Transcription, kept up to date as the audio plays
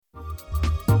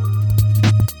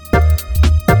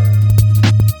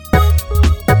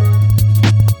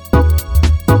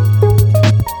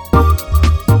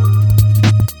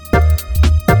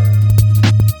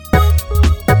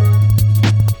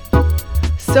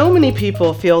So many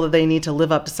people feel that they need to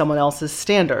live up to someone else's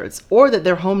standards, or that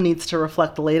their home needs to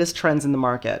reflect the latest trends in the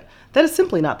market. That is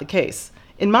simply not the case.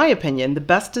 In my opinion, the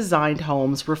best designed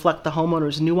homes reflect the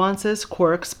homeowner's nuances,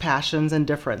 quirks, passions, and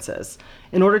differences.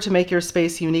 In order to make your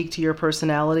space unique to your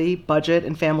personality, budget,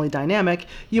 and family dynamic,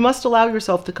 you must allow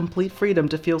yourself the complete freedom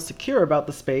to feel secure about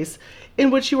the space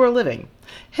in which you are living.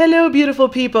 Hello, beautiful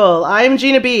people. I'm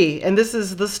Gina B, and this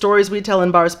is the Stories We Tell in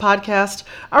Bars podcast.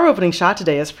 Our opening shot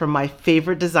today is from my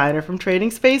favorite designer from Trading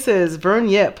Spaces, Vern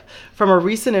Yip, from a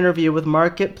recent interview with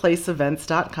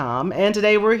marketplaceevents.com, and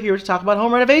today we're here to talk about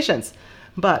home renovations.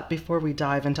 But before we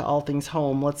dive into all things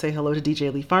home, let's say hello to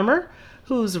DJ Lee Farmer,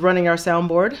 who's running our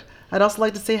soundboard. I'd also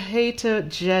like to say hey to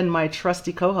Jen, my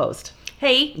trusty co-host.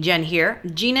 Hey, Jen here.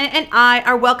 Gina and I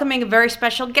are welcoming a very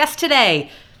special guest today.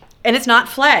 And it's not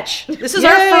Fletch. This is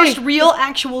our first real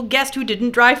actual guest who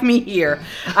didn't drive me here.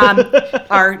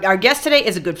 Our guest today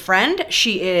is a good friend.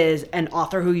 She is an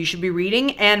author who you should be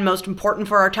reading. And most important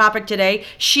for our topic today,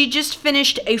 she just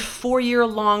finished a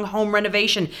 4-year-long home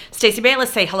renovation. Stacey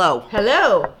Ballis, say hello.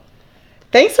 Hello.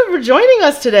 Thanks for joining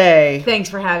us today.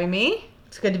 Thanks for having me.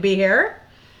 It's good to be here.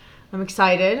 I'm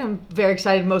excited. I'm very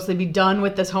excited to mostly be done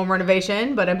with this home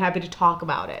renovation, but I'm happy to talk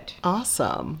about it.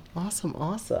 Awesome.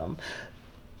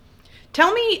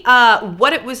 Tell me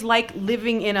what it was like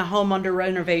living in a home under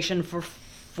renovation for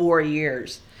 4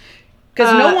 years.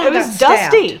 Because no one got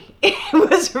stabbed. Dusty.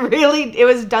 It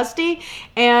was dusty.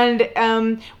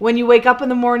 And when you wake up in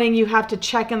the morning, you have to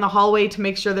check in the hallway to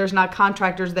make sure there's not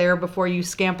contractors there before you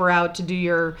scamper out to do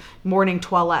your morning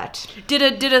toilette. Did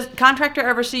a contractor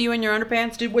ever see you in your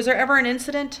underpants? Was there ever an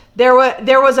incident? There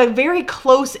was a very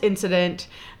close incident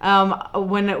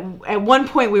when at one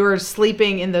point we were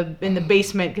sleeping in the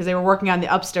basement because they were working on the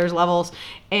upstairs levels,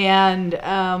 and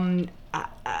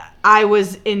I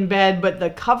was in bed, but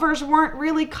the covers weren't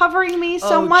really covering me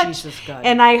so much. Jesus God.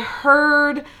 And I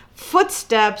heard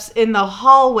footsteps in the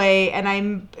hallway, and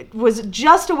I was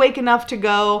just awake enough to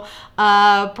go,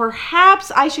 perhaps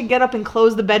I should get up and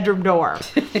close the bedroom door.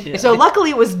 Yeah. So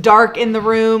luckily it was dark in the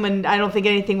room, and I don't think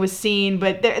anything was seen,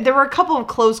 but there were a couple of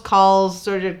close calls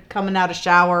sort of coming out of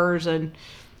showers and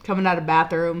coming out of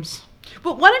bathrooms.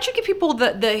 But why don't you give people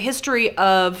the history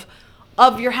of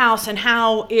your house and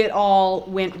how it all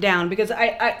went down? Because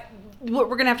we're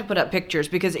going to have to put up pictures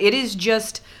because it is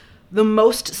just the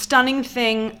most stunning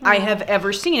thing I have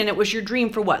ever seen. And it was your dream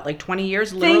for what, like 20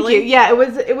 years, literally? Thank you. Yeah,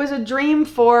 it was a dream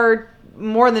for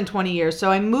more than 20 years.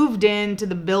 So I moved into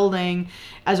the building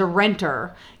as a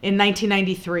renter in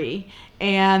 1993.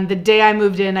 And the day I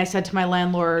moved in, I said to my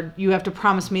landlord, you have to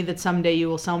promise me that someday you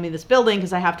will sell me this building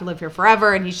because I have to live here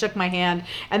forever. And he shook my hand.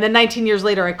 And then 19 years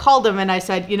later, I called him and I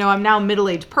said, I'm now a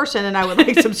middle-aged person and I would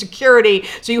like some security.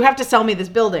 So you have to sell me this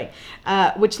building,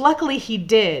 which luckily he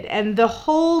did. And the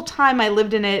whole time I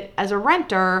lived in it as a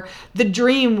renter, the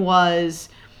dream was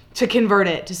to convert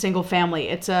it to single family.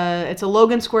 It's a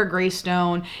Logan Square gray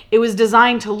stone. It was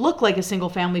designed to look like a single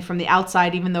family from the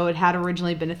outside, even though it had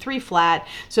originally been a 3-flat,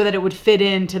 so that it would fit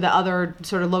into the other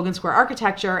sort of Logan Square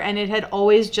architecture. And it had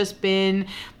always just been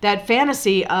that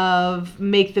fantasy of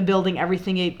make the building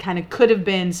everything it kind of could have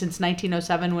been since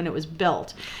 1907 when it was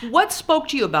built. What spoke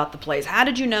to you about the place? How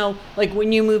did you know, like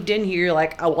when you moved in here, you're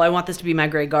like, oh, well, I want this to be my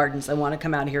Grey Gardens. I want to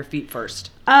come out here feet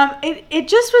first. It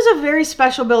just was a very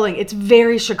special building. It's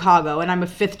very Chicago, and I'm a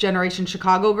 5th generation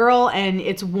Chicago girl, and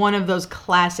it's one of those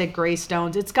classic gray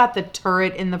stones. It's got the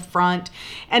turret in the front,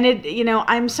 and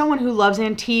I'm someone who loves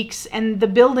antiques, and the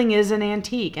building is an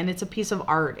antique, and it's a piece of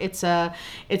art. It's a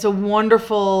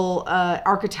wonderful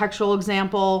architectural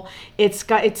example.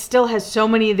 It still has so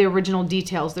many of the original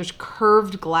details. There's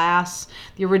curved glass,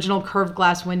 the original curved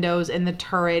glass windows in the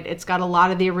turret. It's got a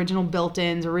lot of the original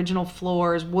built-ins, original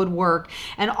floors, woodwork.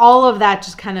 And all of that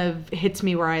just kind of hits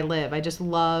me where I live. I just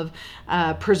love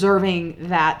preserving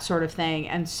that sort of thing.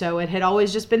 And so it had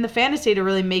always just been the fantasy to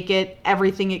really make it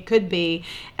everything it could be.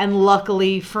 And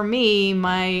luckily for me,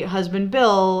 my husband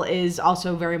Bill is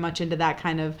also very much into that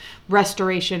kind of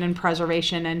restoration and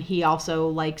preservation. And he also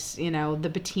likes,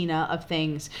 the patina of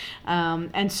things.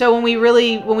 And so when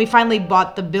we finally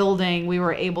bought the building, we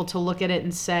were able to look at it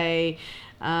and say,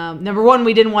 number one,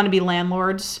 we didn't want to be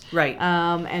landlords. Right.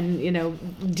 And,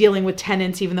 dealing with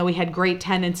tenants, even though we had great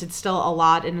tenants, it's still a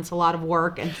lot, and it's a lot of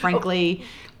work. And frankly...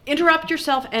 Interrupt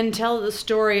yourself and tell the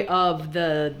story of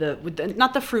the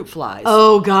not the fruit flies.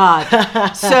 Oh God.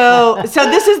 So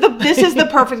this is the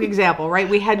perfect example, right?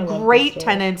 We had great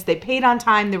tenants. They paid on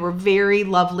time. They were very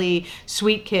lovely,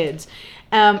 sweet kids.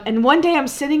 And one day I'm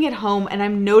sitting at home and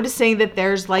I'm noticing that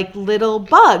there's like little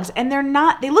bugs, and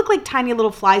they look like tiny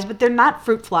little flies, but they're not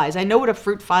fruit flies. I know what a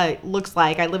fruit fly looks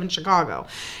like. I live in Chicago.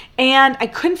 And I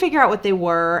couldn't figure out what they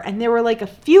were. And there were like a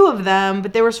few of them,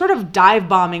 but they were sort of dive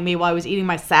bombing me while I was eating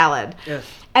my salad. Yes.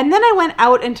 And then I went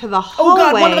out into the hallway.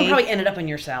 Oh, God, one of them probably ended up in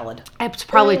your salad. It's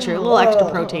probably true. A little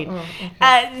extra protein.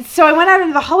 Okay. So I went out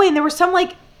into the hallway, and there were some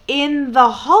like in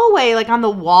the hallway, like on the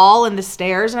wall and the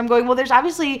stairs. And I'm going, well,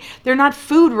 they're not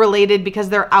food related because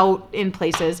they're out in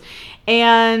places.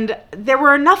 And there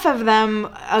were enough of them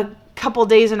a couple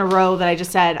days in a row that I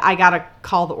just said, I got to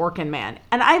call the Orkin man.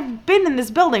 And I've been in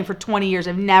this building for 20 years.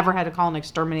 I've never had to call an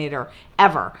exterminator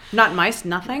ever. Not mice,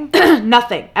 nothing?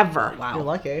 Nothing, ever. Wow. You're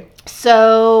lucky.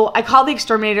 So I called the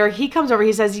exterminator. He comes over.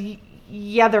 He says,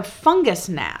 yeah, they're fungus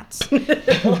gnats.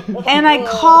 And I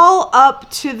call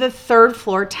up to the third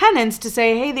floor tenants to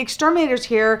say, hey, the exterminator's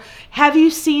here. Have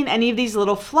you seen any of these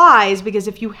little flies? Because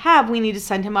if you have, we need to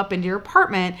send him up into your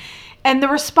apartment. And the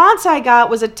response I got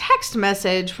was a text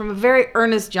message from a very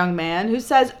earnest young man who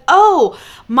says, oh,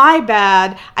 my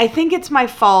bad. I think it's my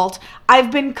fault.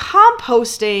 I've been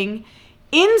composting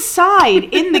inside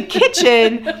in the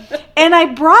kitchen, and I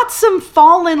brought some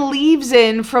fallen leaves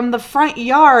in from the front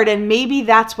yard, and maybe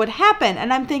that's what happened.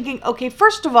 And I'm thinking, okay,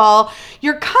 first of all,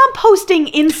 you're composting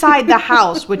inside the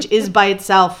house, which is by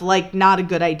itself like not a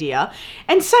good idea.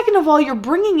 And second of all, you're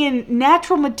bringing in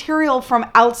natural material from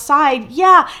outside.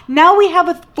 Yeah, now we have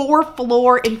a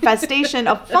 4-floor infestation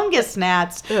of fungus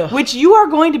gnats, which you are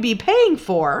going to be paying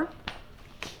for.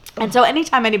 And so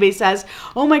anytime anybody says,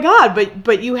 oh my God,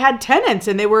 but you had tenants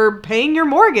and they were paying your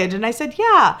mortgage. And I said,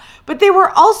 yeah, but they were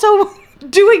also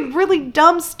doing really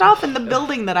dumb stuff in the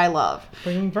building that I love.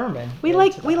 Bringing vermin. We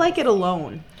like it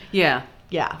alone. Yeah.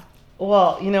 Yeah.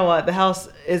 Well, you know what? The house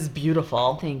is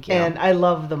beautiful. Thank you. And I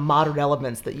love the modern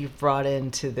elements that you've brought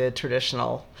into the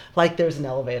traditional. Like there's an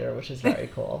elevator, which is very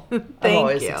cool. I'm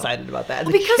always excited about that.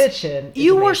 And the kitchen is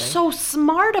you amazing. were so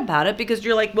smart about it because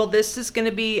you're like, well, this is going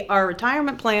to be our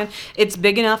retirement plan. It's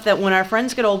big enough that when our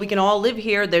friends get old, we can all live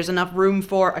here. There's enough room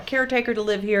for a caretaker to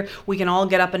live here. We can all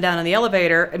get up and down in the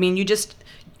elevator. I mean,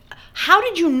 how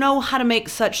did you know how to make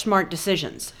such smart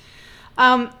decisions?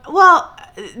 Well,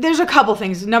 there's a couple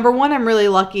things. Number one, I'm really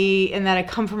lucky in that I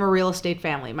come from a real estate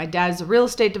family. My dad's a real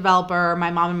estate developer.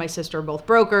 My mom and my sister are both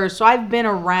brokers. So I've been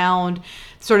around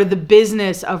sort of the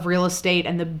business of real estate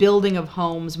and the building of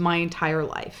homes my entire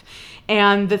life.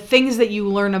 And the things that you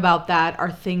learn about that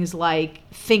are things like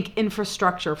think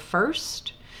infrastructure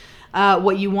first.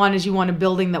 What you want is you want a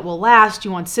building that will last.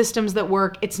 You want systems that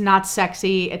work. It's not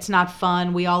sexy. It's not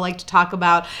fun. We all like to talk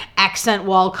about accent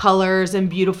wall colors and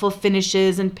beautiful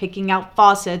finishes and picking out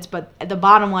faucets. But the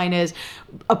bottom line is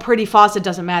a pretty faucet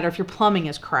doesn't matter if your plumbing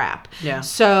is crap. Yeah.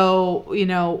 So,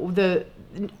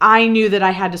 I knew that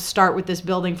I had to start with this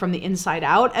building from the inside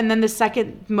out. And then the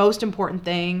second most important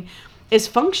thing is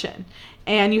function.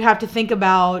 And you have to think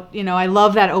about, I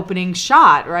love that opening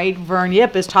shot, right? Vern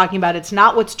Yip is talking about it's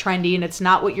not what's trendy and it's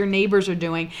not what your neighbors are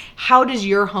doing. How does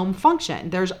your home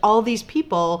function? There's all these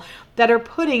people that are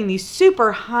putting these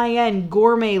super high-end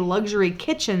gourmet luxury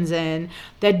kitchens in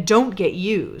that don't get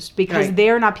used because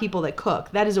they're not people that cook.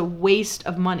 That is a waste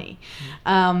of money.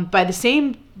 By the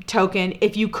same token,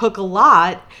 if you cook a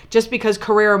lot, just because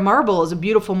Carrara marble is a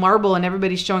beautiful marble and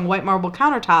everybody's showing white marble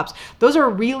countertops, those are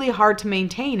really hard to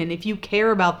maintain. And if you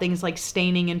care about things like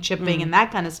staining and chipping and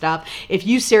that kind of stuff, if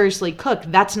you seriously cook,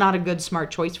 that's not a good,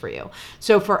 smart choice for you.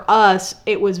 So for us,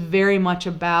 it was very much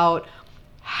about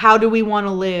how do we want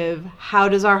to live? How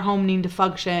does our home need to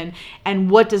function? And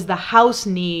what does the house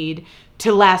need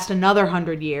to last another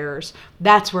 100 years?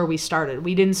 That's where we started.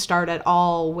 We didn't start at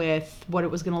all with what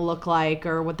it was going to look like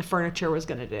or what the furniture was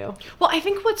going to do. Well, I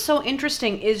think what's so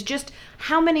interesting is just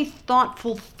how many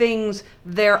thoughtful things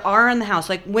there are in the house.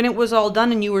 Like when it was all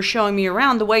done and you were showing me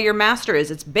around, the way your master is,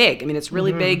 it's big. I mean, it's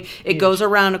really big. It goes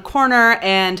around a corner,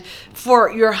 and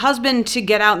for your husband to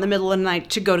get out in the middle of the night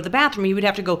to go to the bathroom, he would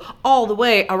have to go all the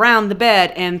way around the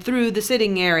bed and through the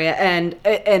sitting area.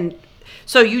 And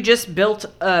so you just built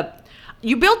a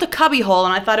cubby hole,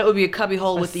 and I thought it would be a cubby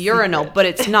hole with the urinal, but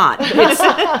it's not.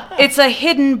 It's a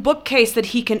hidden bookcase that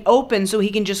he can open so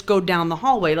he can just go down the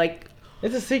hallway. Like,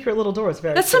 it's a secret little door. It's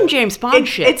very That's some James Bond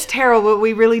shit. It's terrible, but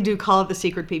we really do call it the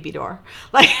secret pee-pee door.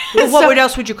 Like, what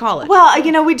else would you call it?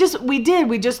 Well, we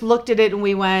just looked at it and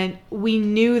we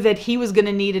knew that he was going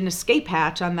to need an escape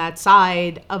hatch on that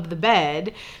side of the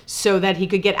bed so that he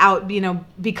could get out,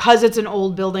 because it's an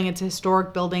old building, it's a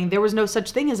historic building, there was no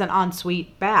such thing as an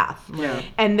ensuite bath. Yeah.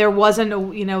 And there wasn't,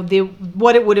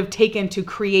 what it would have taken to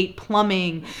create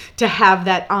plumbing to have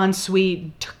that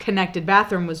ensuite connected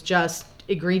bathroom was just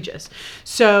egregious.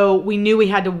 So we knew we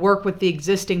had to work with the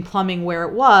existing plumbing where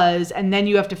it was, and then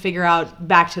you have to figure out,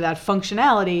 back to that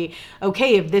functionality,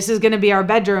 okay, if this is going to be our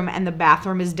bedroom and the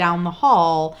bathroom is down the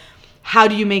hall, how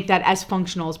do you make that as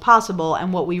functional as possible?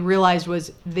 And what we realized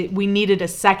was that we needed a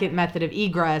second method of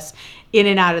egress in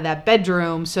and out of that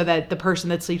bedroom so that the person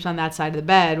that sleeps on that side of the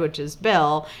bed, which is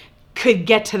Bill, could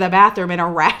get to the bathroom in a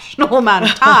rational amount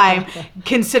of time,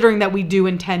 considering that we do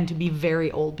intend to be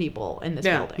very old people in this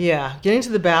building. Yeah, getting to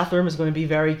the bathroom is going to be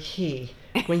very key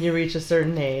when you reach a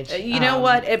certain age. You know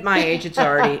what? At my age, it's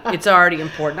already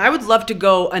important. I would love to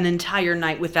go an entire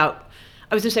night without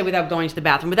going to the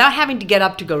bathroom, without having to get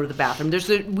up to go to the bathroom.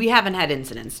 We haven't had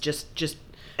incidents, just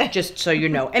so you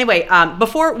know. Anyway,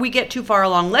 before we get too far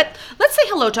along, let's say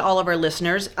hello to all of our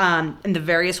listeners in the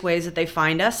various ways that they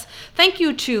find us. Thank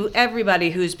you to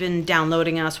everybody who's been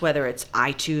downloading us, whether it's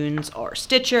iTunes or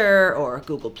Stitcher or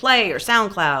Google Play or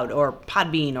SoundCloud or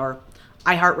Podbean or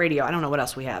iHeartRadio. I don't know what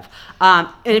else we have. And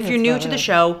if you're new to the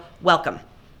show, welcome.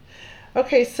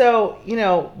 Okay, so,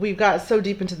 we've got so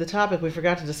deep into the topic, we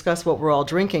forgot to discuss what we're all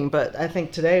drinking, but I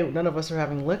think today none of us are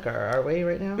having liquor, are we,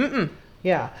 right now? Mm-mm.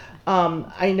 Yeah.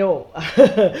 I know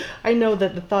I know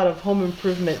that the thought of home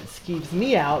improvement skeeves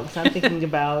me out because I'm thinking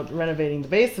about renovating the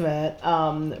basement.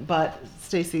 But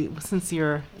Stacey, since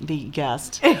you're the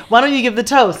guest, why don't you give the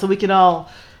toast so we can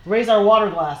all raise our water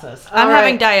glasses? I'm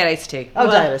having diet iced tea. Oh,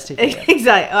 diet iced tea.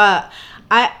 Exactly.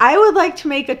 I would like to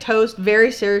make a toast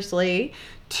very seriously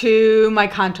to my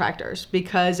contractors,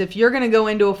 because if you're going to go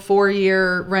into a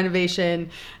 4-year renovation,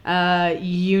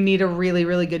 you need a really,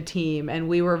 really good team. And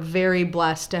we were very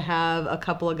blessed to have a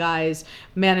couple of guys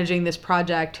managing this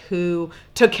project who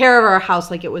took care of our house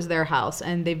like it was their house,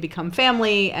 and they've become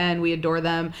family and we adore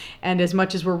them. And as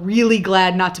much as we're really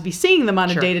glad not to be seeing them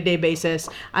on a day-to-day basis,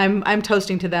 I'm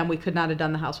toasting to them. We could not have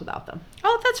done the house without them.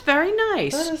 Oh, that's very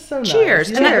nice. That is so nice. Cheers.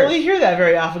 You don't really hear that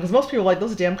very often because most people are like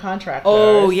those damn contractors.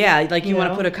 Oh, yeah. Like you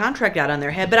want to put a contract out on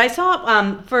their head. But I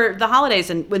saw for the holidays,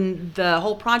 and when the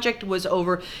whole project was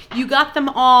over, you got them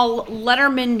all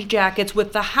Letterman jackets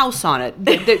with the house on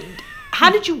it. How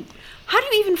do you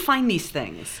even find these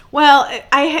things? Well,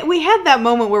 we had that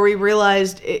moment where we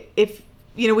realized if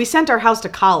we sent our house to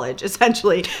college,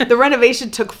 essentially. The renovation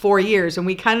took 4 years, and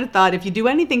we kind of thought if you do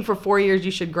anything for 4 years,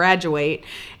 you should graduate.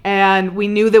 And we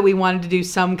knew that we wanted to do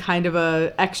some kind of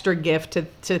a extra gift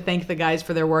to thank the guys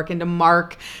for their work and to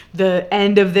mark the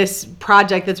end of this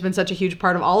project that's been such a huge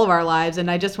part of all of our lives. And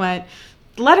I just went,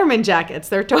 Letterman jackets,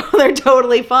 they're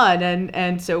totally fun,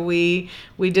 and so we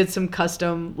did some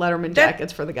custom Letterman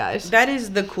jackets for the guys. That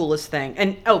is the coolest thing.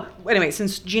 And anyway,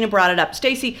 since Gina brought it up,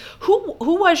 Stacey, who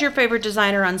was your favorite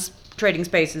designer on Trading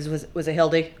Spaces? Was it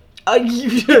Hildy?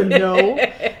 No.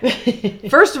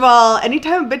 First of all,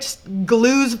 anytime a bitch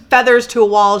glues feathers to a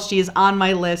wall, she is on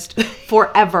my list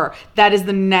forever. That is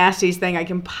the nastiest thing I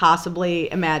can possibly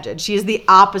imagine. She is the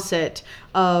opposite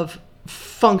of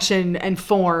function and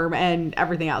form and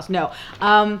everything else. No.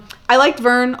 I liked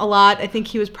Vern a lot. I think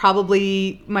he was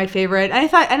probably my favorite. And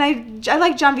I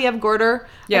liked Genevieve Gorder.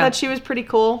 Yeah. I thought she was pretty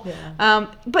cool. Yeah.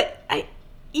 But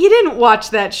you didn't watch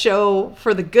that show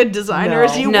for the good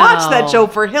designers. You watched that show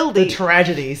for Hildy. The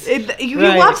tragedies. You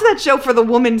watched that show for the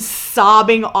woman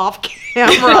sobbing off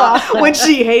camera when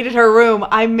she hated her room.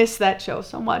 I miss that show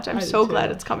so much. I'm so glad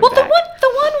it's coming back.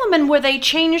 The one woman where they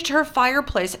changed her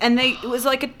fireplace and it was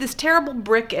like this terrible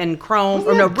brick and chrome.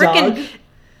 Doug?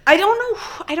 I don't know.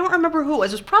 I don't remember who it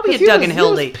was. It was probably Doug and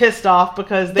Hildy. He was pissed off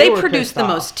because they were produced the off.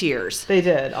 most tears. They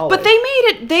did. Always. But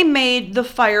they made the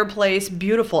fireplace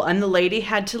beautiful, and the lady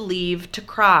had to leave to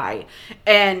cry.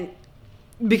 And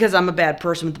because I'm a bad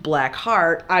person with a black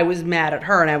heart, I was mad at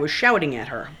her and I was shouting at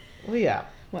her. Well, yeah.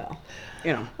 Well,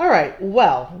 All right.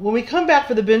 Well, when we come back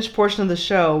for the binge portion of the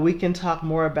show, we can talk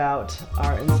more about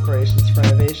our inspirations for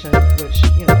renovation, which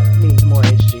means more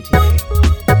HGTV.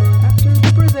 After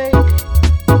the break.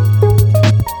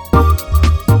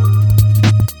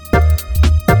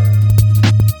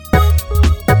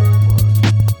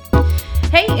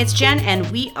 Hey, it's Jen, and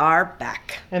we are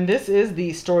back. And this is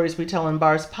the Stories We Tell in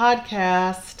Bars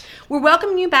podcast. We're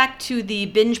welcoming you back to the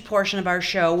binge portion of our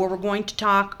show where we're going to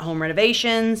talk home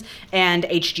renovations and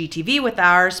HGTV with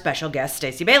our special guest,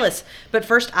 Stacey Ballis. But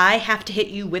first, I have to hit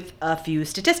you with a few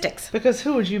statistics. Because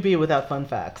who would you be without fun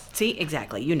facts? See,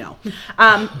 exactly. You are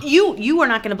not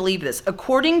going to believe this.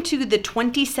 According to the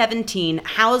 2017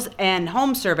 House and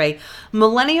Home Survey,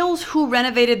 millennials who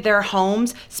renovated their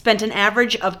homes spent an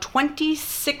average of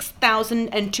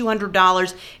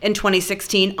 $26,200 in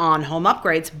 2016 on home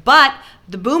upgrades. But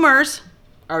the boomers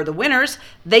are the winners.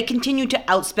 They continue to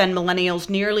outspend millennials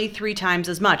nearly 3 times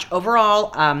as much.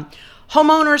 Overall,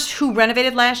 Homeowners who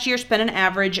renovated last year spent an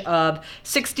average of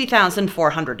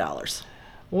 $60,400.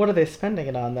 What are they spending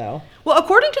it on, though? Well,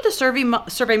 according to the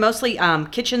survey mostly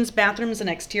kitchens, bathrooms, and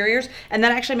exteriors. And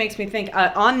that actually makes me think,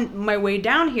 on my way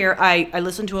down here, I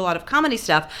listened to a lot of comedy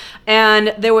stuff.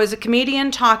 And there was a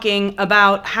comedian talking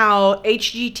about how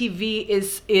HGTV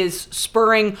is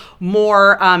spurring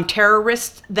more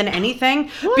terrorists than anything.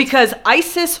 What? Because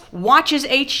ISIS watches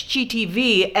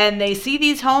HGTV and they see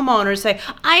these homeowners say,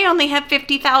 I only have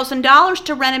 $50,000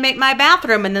 to renovate my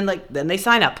bathroom. And then they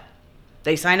sign up.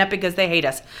 They sign up because they hate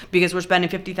us, because we're spending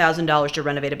 $50,000 to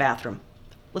renovate a bathroom.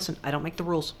 Listen, I don't make the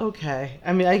rules. Okay.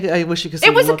 I mean, I wish you could see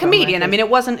it was a comedian. I mean, it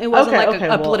wasn't like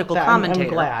a political commentator. I'm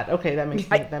glad. Okay, that makes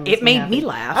it made me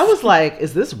laugh. I was like,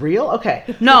 is this real? Okay.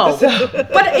 No,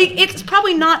 but it's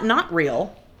probably not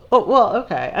real. Oh, well,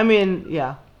 okay. I mean,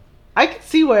 yeah. I can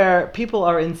see where people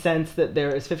are incensed that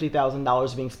there is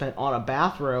 $50,000 being spent on a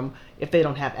bathroom if they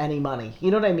don't have any money.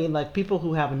 You know what I mean? Like people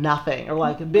who have nothing are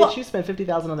like, bitch, you spent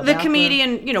 $50,000 on the bathroom. The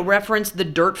comedian, referenced the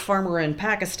dirt farmer in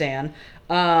Pakistan.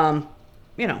 Yeah,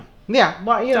 well,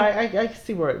 I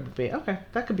see where it would be. Okay,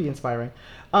 that could be inspiring.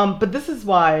 But this is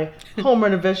why home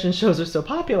renovation shows are so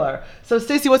popular. So,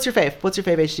 Stacey, what's your fave? What's your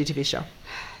fave HGTV show?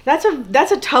 That's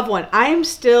a tough one. I'm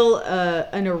still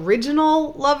an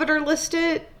original Love It or List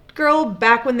It girl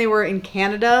back when they were in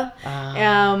Canada.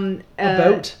 A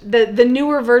boat. The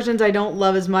newer versions I don't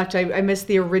love as much. I miss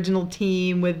the original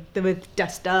team with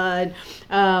Dustin.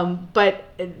 But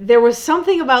there was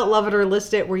something about Love It or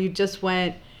List It where you just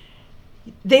went.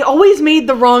 They always made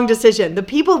the wrong decision. The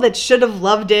people that should have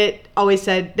loved it always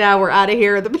said, "Nah, we're out of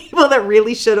here." The people that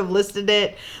really should have listed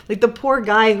it, like the poor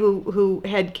guy who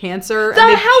had cancer. The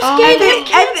house gave him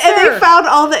cancer. And they found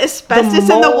all the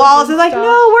asbestos in the walls. They're like,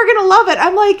 "No, we're gonna love it."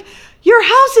 I'm like, your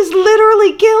house is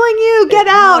literally killing you. Get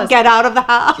out of the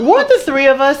house. Weren't the three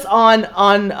of us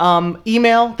on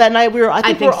email that night? I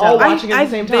think we were all watching at the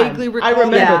same time. I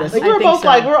remember this. Like, we were both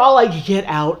we're all like, get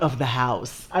out of the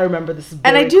house. I remember this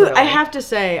very clearly. I have to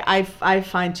say, I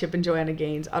find Chip and Joanna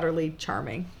Gaines utterly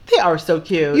charming. They are so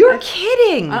cute. You're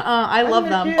kidding. I love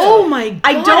them. Cute. Oh my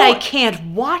God. I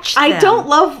can't watch them. I don't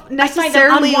love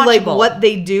necessarily like what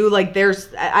they do. Like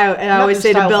I always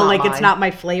say to Bill, like, it's not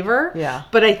my flavor. Yeah.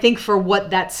 But I think for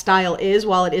what that style is,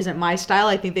 while it isn't my style,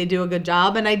 I think they do a good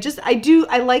job. And I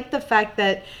like the fact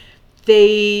that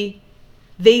they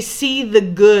see the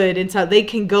good, and so they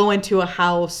can go into a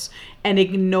house and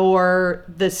ignore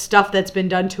the stuff that's been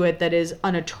done to it that is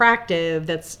unattractive,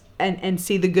 and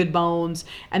see the good bones,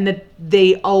 and that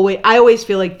I always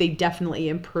feel like they definitely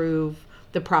improve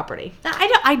the property.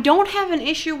 I don't have an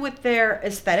issue with their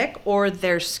aesthetic or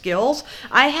their skills.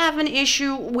 I have an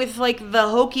issue with like the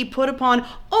hokey put upon,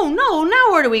 oh no,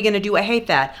 now what are we going to do? I hate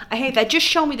that. Just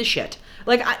show me the shit.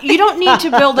 Like, you don't need to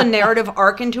build a narrative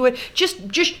arc into it.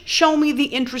 Just show me the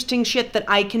interesting shit that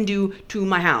I can do to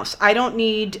my house. I don't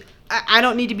need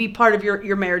to be part of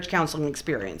your marriage counseling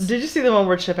experience. Did you see the one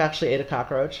where Chip actually ate a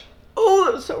cockroach? Oh,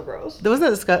 that was so gross. Wasn't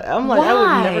that disgusting? I'm like, why? I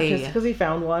would never kiss, because he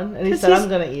found one and he said, I'm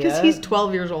going to eat it. Because he's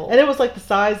 12 years old. And it was like the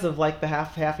size of like the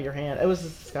half of your hand. It was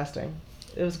disgusting.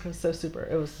 It was so super.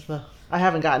 It was, I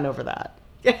haven't gotten over that.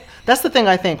 That's the thing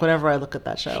I think whenever I look at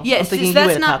that show. Yes,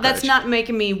 that's not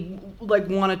making me like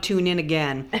want to tune in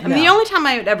again. I mean, the only time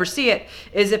I would ever see it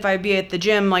is if I'd be at the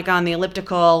gym, like on the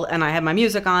elliptical, and I had my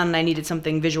music on and I needed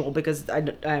something visual because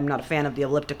I'm not a fan of the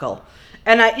elliptical.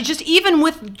 And even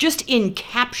in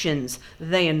captions,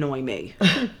 they annoy me.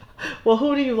 Well,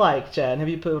 who do you like, Jen? Have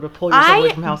you pull yourself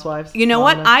away from Housewives? You know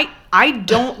what? I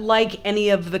don't like any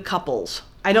of the couples.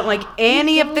 I don't like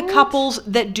any of the couples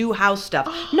that do house stuff.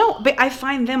 No, but I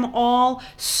find them all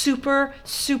super,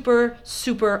 super,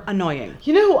 super annoying.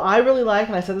 You know who I really like,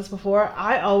 and I said this before,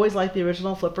 I always like the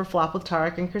original Flip or Flop with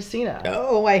Tarek and Christina.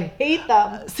 Oh, I hate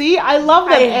them. See, I love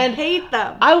them. I hate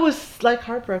them. I was like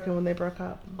heartbroken when they broke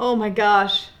up. Oh my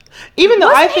gosh. Even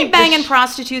though Wasn't he banging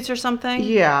prostitutes or something?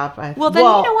 Yeah. You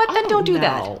know what? Then don't do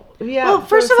that. Yeah. Well,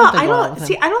 first of all, I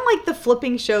don't like the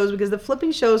flipping shows, because the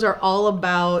flipping shows are all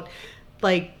about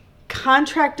like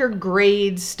contractor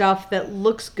grade stuff that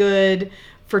looks good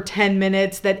for 10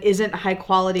 minutes that isn't high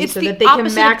quality, so that they can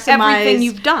maximize everything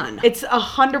you've done. It's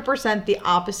 100% the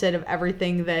opposite of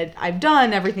everything that I've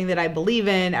done, everything that I believe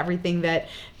in, everything that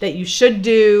you should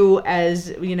do as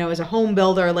a home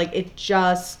builder. Like it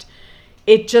just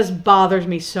bothers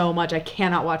me so much. I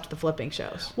cannot watch the flipping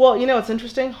shows. Well, it's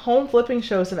interesting. Home flipping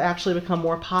shows have actually become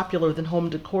more popular than home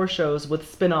decor shows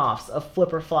with spin-offs of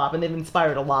Flip or Flop, and they've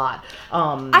inspired a lot. I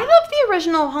loved the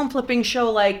original home flipping show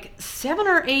like 7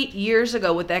 or 8 years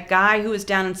ago with that guy who was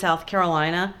down in South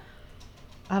Carolina.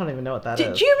 I don't even know what that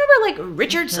is. Do you remember like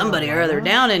Richard somebody or other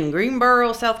down in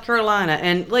Greensboro, South Carolina,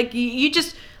 and like you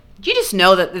just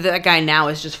know that guy now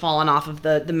is just fallen off of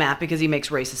the map because he makes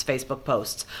racist Facebook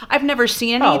posts. I've never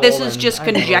seen any. This is just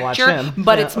conjecture,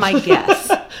 but it's my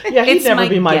guess. Yeah, he'd never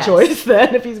be my choice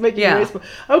then if he's making Facebook.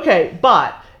 Okay,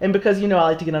 and because I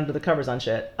like to get under the covers on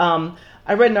shit,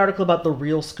 I read an article about the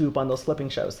real scoop on those flipping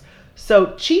shows. So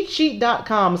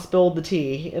cheatsheet.com spilled the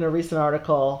tea in a recent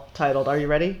article titled, are you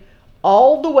ready?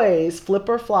 All the ways Flip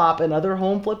or Flop and other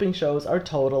home flipping shows are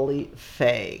totally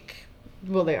fake.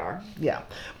 Well, they are. Yeah.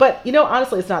 But,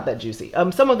 honestly, it's not that juicy.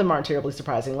 Some of them aren't terribly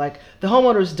surprising. Like, the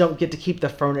homeowners don't get to keep the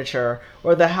furniture,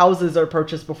 or the houses are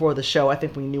purchased before the show. I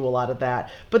think we knew a lot of that.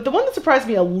 But the one that surprised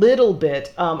me a little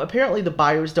bit, apparently the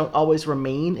buyers don't always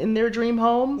remain in their dream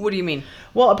home. What do you mean?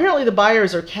 Well, apparently the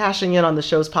buyers are cashing in on the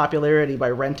show's popularity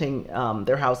by renting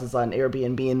their houses on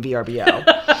Airbnb and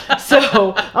VRBO.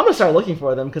 So I'm going to start looking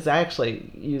for them because I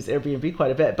actually use Airbnb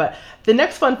quite a bit. But the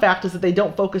next fun fact is that they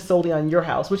don't focus solely on your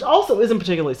house, which also isn't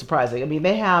particularly surprising. I mean,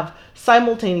 they have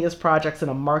simultaneous projects in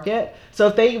a market. So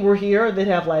if they were here, they'd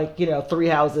have 3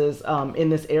 houses in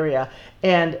this area.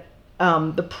 And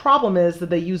the problem is that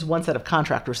they use one set of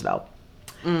contractors, though.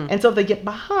 And so if they get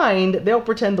behind, they'll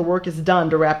pretend the work is done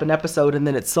to wrap an episode and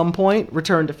then at some point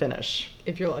return to finish.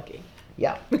 If you're lucky.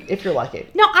 Yeah, if you're lucky.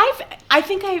 No, I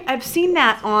think I've seen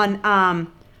that on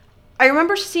I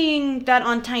remember seeing that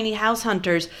on Tiny House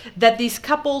Hunters, that these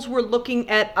couples were looking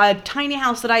at a tiny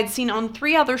house that I'd seen on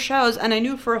 3 other shows, and I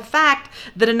knew for a fact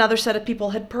that another set of people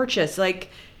had purchased. Like,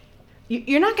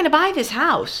 you're not going to buy this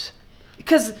house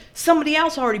because somebody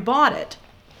else already bought it.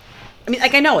 I mean,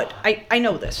 I know it. I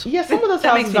know this. Yeah, some of those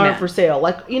houses aren't for sale.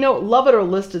 Like, Love It or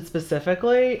Listed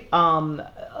specifically,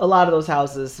 a lot of those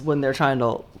houses, when they're trying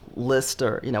to list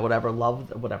or,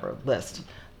 list,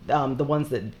 the ones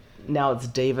that, now it's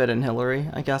David and Hillary,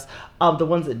 I guess, the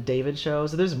ones that David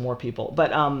shows, there's more people, but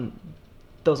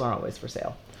those aren't always for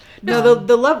sale. No,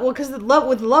 because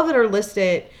with Love It or List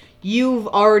It, you've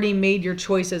already made your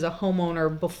choice as a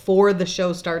homeowner before the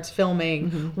show starts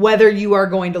filming, whether you are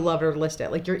going to love it or list it.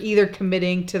 Like, you're either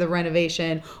committing to the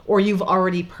renovation or you've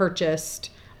already purchased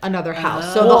another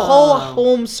house. So the whole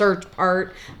home search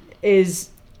part that's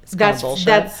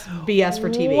BS for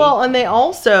TV. Well, and they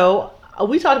also,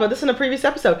 we talked about this in a previous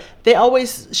episode, they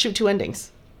always shoot 2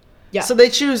 endings. Yeah. So they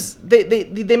choose,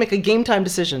 they make a game time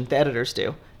decision, the editors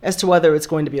do, as to whether it's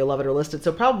going to be a Love It or Listed.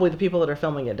 So probably the people that are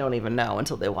filming it don't even know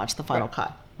until they watch the final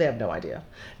cut. They have no idea.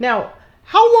 Now,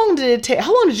 how long did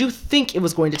you think it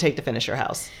was going to take to finish your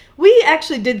house? We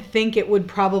actually did think it would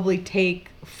probably take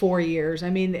 4 years. I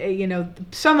mean,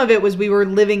 some of it was we were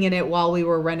living in it while we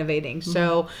were renovating.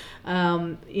 So,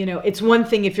 it's one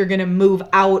thing if you're going to move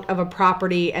out of a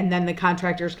property and then the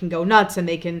contractors can go nuts and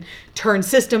they can turn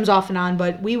systems off and on.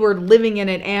 But we were living in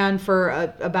it, and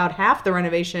for about half the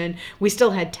renovation, we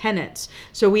still had tenants.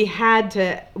 So we had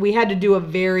to do a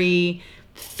very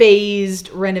phased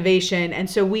renovation, and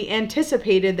so we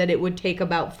anticipated that it would take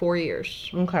about 4 years.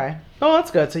 Okay. Oh,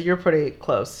 that's good. So you're pretty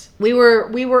close. We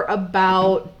were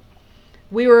about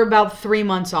 3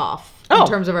 months off in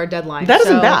terms of our deadline. That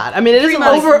isn't bad. I mean, it isn't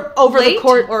over late the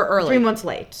court or early. 3 months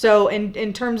late. So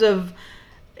in terms of,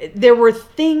 there were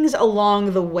things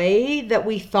along the way that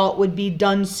we thought would be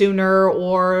done sooner,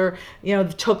 or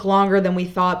took longer than we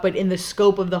thought, but in the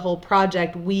scope of the whole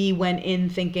project, we went in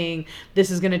thinking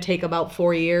this is going to take about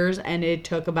 4 years, and it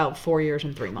took about 4 years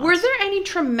and 3 months. Were there any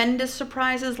tremendous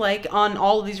surprises, like on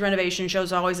all of these renovation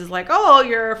shows? Always is like, oh,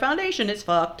 your foundation is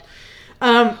fucked.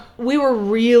 We were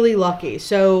really lucky.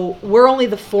 So we're only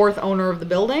the 4th owner of the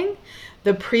building.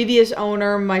 The previous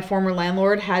owner, my former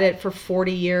landlord, had it for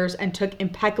 40 years and took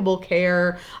impeccable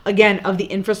care, again, of the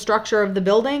infrastructure of the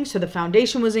building. So the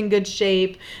foundation was in good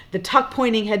shape. The tuck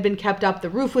pointing had been kept up.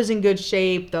 The roof was in good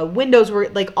shape. The windows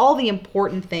were, all the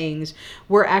important things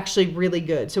were actually really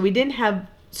good. So we didn't have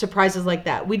surprises like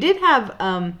that. We did have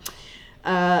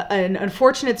an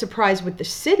unfortunate surprise with the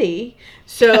city.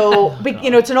 So,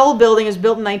 it's an old building. It was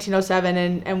built in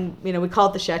 1907, and we call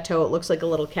it the Chateau. It looks like a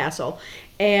little castle.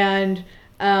 And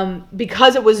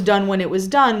because it was done when it was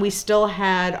done, we still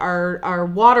had our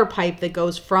water pipe that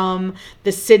goes from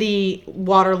the city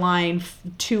water line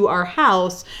to our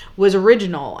house was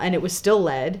original, and it was still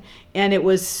lead, and it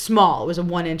was small. It was a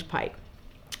 1-inch pipe.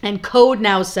 And code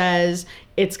now says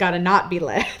it's got to not be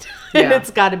lead. And Yeah.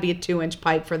 it's got to be a 2-inch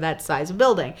pipe for that size of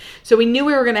building. So we knew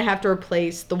we were going to have to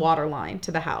replace the water line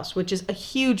to the house, which is a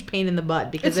huge pain in the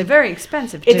butt because It's very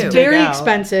expensive, too. it's very out.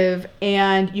 expensive,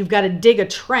 and you've got to dig a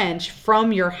trench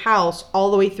from your house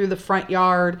all the way through the front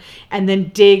yard and then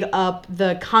dig up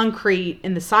the concrete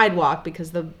in the sidewalk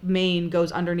because the main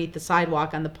goes underneath the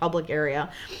sidewalk on the public area.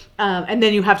 And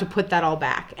then you have to put that all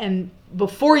back. And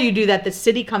before you do that, the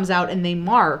city comes out and they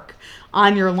mark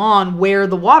on your lawn where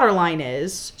the water line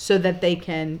is so that they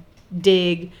can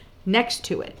dig next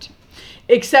to it.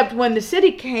 Except when the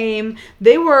city came,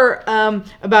 they were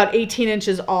about 18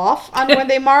 inches off on when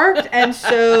they marked. And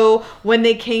so when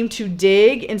they came to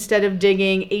dig, instead of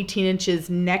digging 18 inches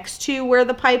next to where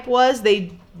the pipe was,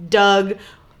 they dug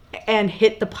and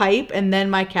hit the pipe. And then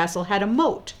my castle had a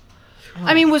moat.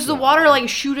 I mean, was the water like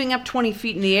shooting up 20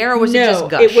 feet in the air, or was it just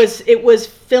gush? it was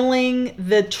filling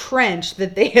the trench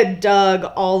that they had dug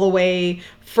all the way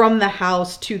from the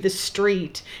house to the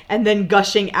street, and then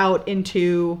gushing out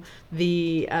into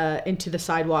the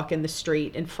sidewalk in the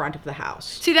street in front of the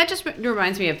house. See, that just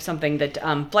reminds me of something that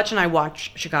Fletch and I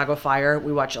watch Chicago Fire.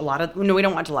 We watch a lot of... No, we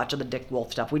don't watch a lot of the Dick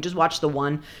Wolf stuff. We just watch the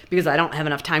one because I don't have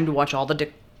enough time to watch all the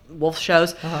Dick Wolf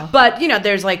shows. But,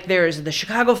 there's the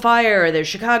Chicago Fire, there's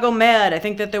Chicago Med. I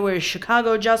think that there was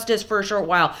Chicago Justice for a short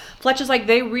while. Fletch is like,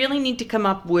 they really need to come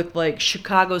up with,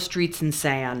 Chicago Streets and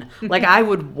Sand. I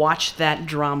would watch that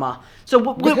drama. So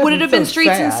would it have been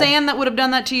Streets and Sand that would have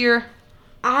done that to your...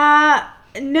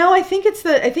 No, I think it's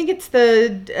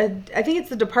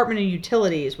the Department of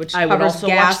Utilities, which I would also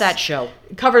watch that show.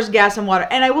 Covers gas and water.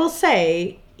 And I will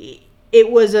say it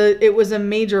was a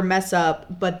major mess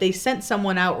up, but they sent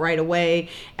someone out right away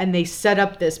and they set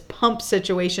up this pump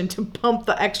situation to pump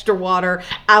the extra water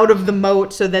out of the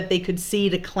moat so that they could see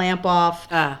to clamp off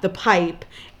the pipe.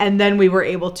 And then we were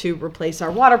able to replace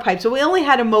our water pipe. So we only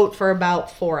had a moat for about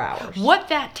 4 hours. What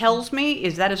that tells me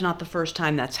is that is not the first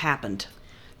time that's happened.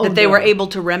 That they were able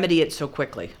to remedy it so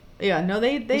quickly. Yeah, no,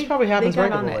 they This probably happens they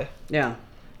got on regularly. it. Yeah.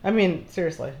 I mean,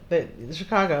 seriously,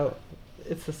 Chicago,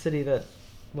 it's the city that,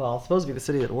 well, it's supposed to be the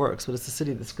city that works, but it's the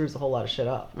city that screws a whole lot of shit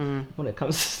up when it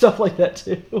comes to stuff like that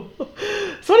too.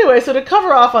 So anyway, so to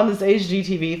cover off on this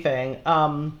HGTV thing,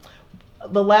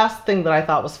 the last thing that I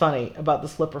thought was funny about the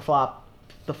flip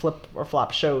or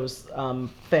flop shows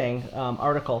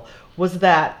article was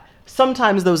that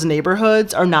sometimes those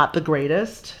neighborhoods are not the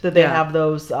greatest that they have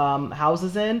those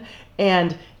houses in.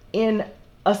 And in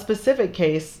a specific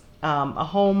case, a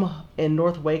home in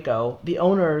North Waco, the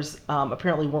owners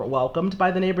apparently weren't welcomed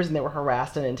by the neighbors and they were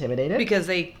harassed and intimidated. Because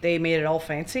they made it all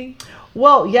fancy?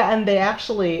 Well, yeah, and they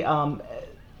actually,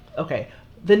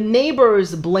 the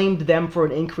neighbors blamed them for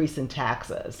an increase in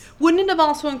taxes. Wouldn't it have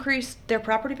also increased their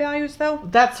property values, though?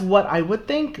 That's what I would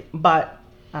think, but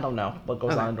I don't know what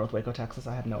goes on in North Waco, Texas.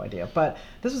 I have no idea. But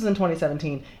this was in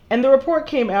 2017. And the report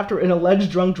came after an alleged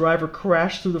drunk driver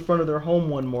crashed through the front of their home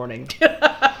one morning.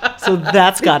 So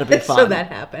that's got to be fun. So that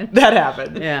happened. That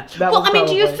happened. Yeah. That Well, was I mean,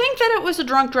 do you probably- think that it was a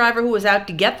drunk driver who was out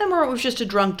to get them, or it was just a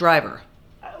drunk driver?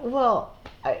 Well,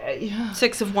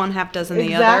 Six of one, half dozen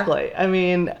the other? exactly. I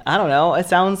mean, I don't know. It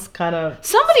sounds kind of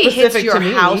Somebody hits specific your to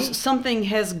me. house, something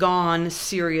has gone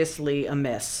seriously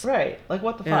amiss. Right. Like,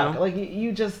 what the You fuck? know? Like,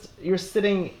 you're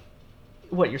sitting...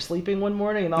 You're sleeping one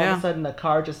morning and all of a sudden a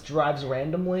car just drives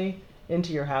randomly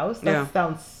into your house? That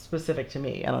sounds specific to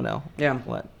me. I don't know. Yeah.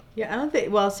 What? Yeah, I don't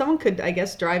think. Well, someone could, I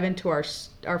guess, drive into our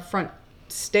front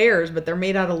stairs, but they're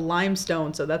made out of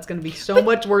limestone, so that's going to be so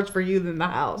much worse for you than the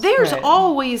house. There's Right.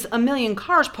 always a million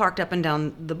cars parked up and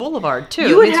down the boulevard, too.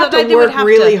 You would I mean, have so to they would work have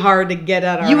really to- hard to get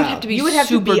at our You would house. have to be You would have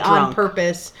to super be on drunk.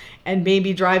 purpose and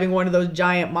maybe driving one of those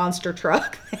giant monster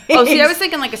truck things. Oh, see, I was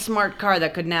thinking like a smart car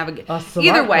that could navigate. A smart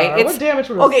Either way, car? it's What damage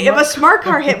would a Okay, if a smart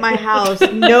car hit my house,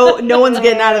 no one's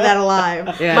getting out of that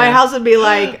alive. Yeah. My house would be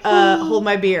like, hold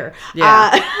my beer.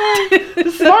 Yeah. The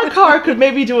smart car could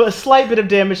maybe do a slight bit of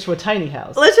damage to a tiny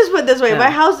house. Let's just put it this way: Yeah. my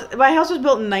house was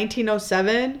built in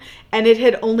 1907, and it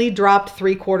had only dropped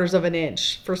 3/4 of an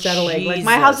inch for settling. Like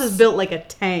my house is Jesus. built like a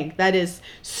tank. That is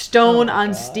stone Oh, on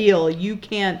God. steel. You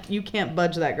can't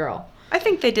budge that girl. I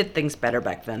think they did things better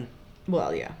back then.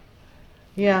 Well, yeah.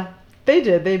 Yeah, they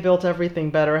did. They built everything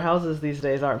better. Houses these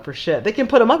days aren't for shit. They can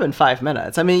put them up in 5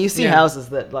 minutes. I mean, you see Yeah. houses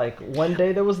that, like, one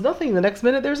day there was nothing, the next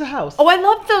minute there's a house. Oh, I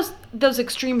love those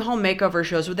extreme home makeover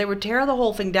shows where they would tear the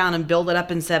whole thing down and build it up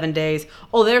in 7 days.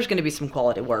 Oh, there's going to be some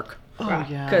quality work. Oh,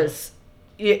 yeah. Because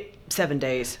 7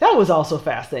 days. That was also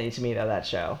fascinating to me, though, that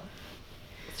show.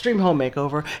 Extreme home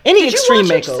makeover. Any Did extreme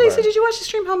you watch makeover. Stacey, did you watch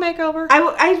Extreme Home Makeover?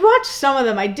 I watched some of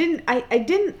them. I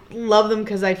didn't love them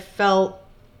because I felt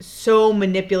so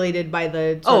manipulated by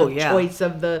the choice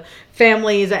of the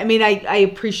families. I mean, I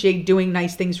appreciate doing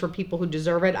nice things for people who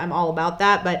deserve it. I'm all about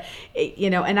that. But,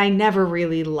 and I never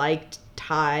really liked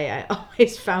Ty. I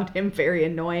always found him very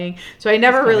annoying. So I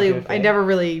never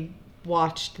really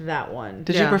watched that one.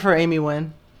 Did you prefer Amy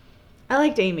Wynn? I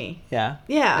liked Amy. Yeah.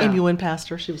 Yeah. Amy Wynn passed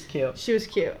her. She was cute. She was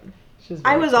cute.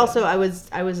 I was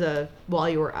a While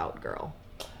You Were Out girl.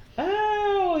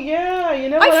 Oh yeah, you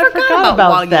know what? I forgot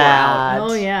about While You Were that.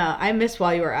 Oh yeah, I miss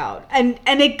While You Were Out, and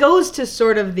it goes to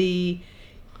sort of the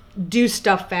do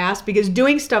stuff fast, because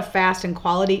doing stuff fast and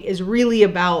quality is really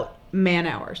about man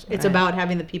hours. It's about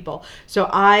having the people. So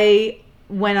I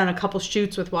went on a couple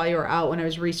shoots with While You Were Out when I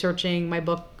was researching my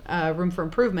book. Room for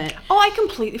Improvement. Oh, I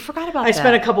completely forgot about that. I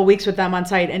spent a couple weeks with them on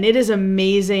site, and it is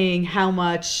amazing how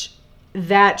much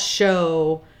that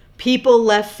show, people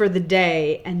left for the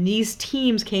day, and these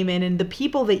teams came in, and the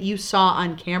people that you saw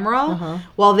on camera,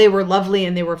 while they were lovely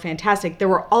and they were fantastic, there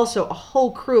were also a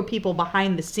whole crew of people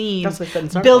behind the scenes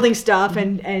building stuff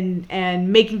and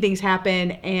making things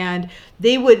happen. And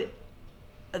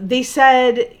they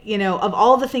said, of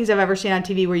all the things I've ever seen on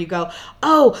TV where you go,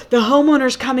 oh, the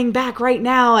homeowner's coming back right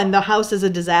now and the house is a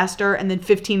disaster, and then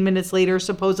 15 minutes later,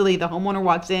 supposedly the homeowner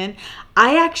walks in.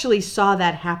 I actually saw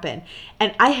that happen,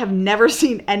 and I have never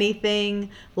seen anything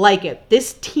like it.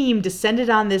 This team descended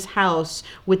on this house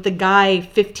with the guy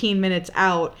 15 minutes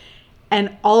out,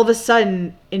 and all of a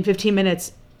sudden, in 15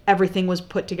 minutes, everything was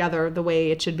put together the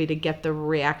way it should be to get the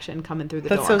reaction coming through the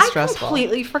door. That's so stressful. I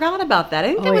completely forgot about that.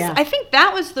 I think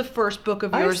that was the first book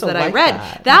of yours that I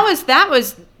read.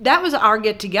 That was our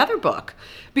get together book,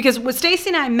 because when Stacey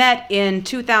and I met in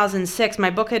 2006,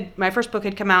 my first book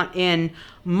had come out in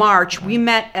March. We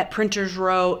met at Printers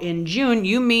Row in June.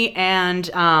 You, me, and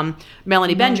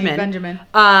Melanie Benjamin,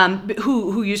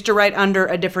 who used to write under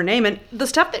a different name. And the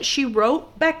stuff that she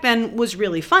wrote back then was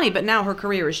really funny, but now her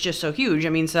career is just so huge.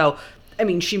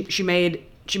 She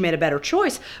made a better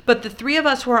choice. But the three of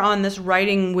us were on this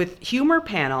Writing with Humor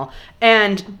panel,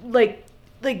 and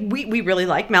we really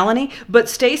like Melanie, but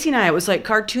Stacey and I, it was like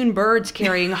cartoon birds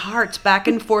carrying hearts back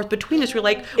and forth between us. We're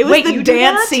like, it was the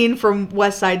dance scene from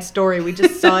West Side Story. We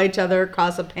just saw each other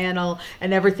across a panel,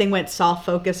 and everything went soft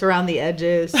focus around the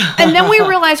edges. And then we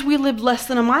realized we lived less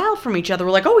than a mile from each other.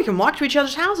 We're like, oh, we can walk to each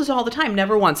other's houses all the time.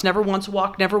 Never once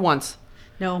walked, never once.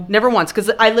 No. Never once, because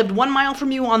I lived 1 mile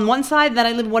from you on one side, then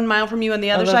I lived 1 mile from you on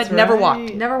the other side. Right. Never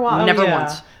walked. Never walked. Never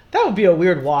once. That would be a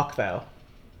weird walk, though.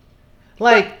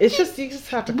 It's just, you just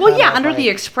have to. Well, yeah, under the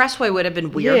expressway would have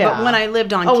been weird, but when I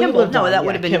lived on Kimball, that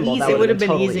would have been easy. It would have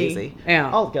been easy.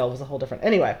 Yeah. Altgeld was a whole different.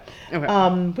 Anyway, we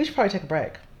should probably take a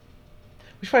break.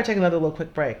 We should probably take another little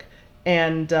quick break.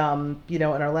 And, in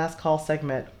our last call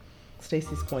segment,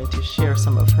 Stacey's going to share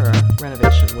some of her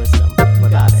renovation wisdom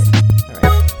with us. All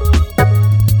right.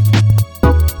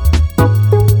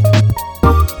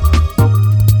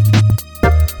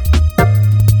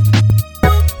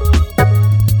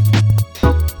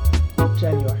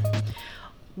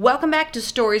 Welcome back to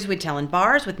Stories We Tell in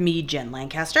Bars with me, Jen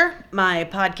Lancaster, my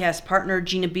podcast partner,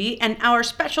 Gina B, and our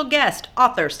special guest,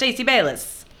 author, Stacey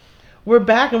Ballis. We're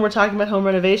back and we're talking about home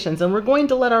renovations, and we're going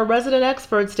to let our resident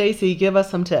expert, Stacey, give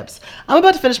us some tips. I'm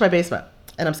about to finish my basement,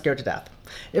 and I'm scared to death.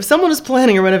 If someone is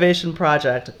planning a renovation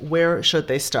project, where should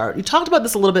they start? You talked about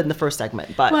this a little bit in the first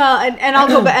segment, but and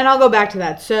I'll go back to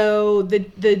that. So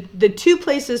the two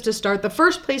places to start. The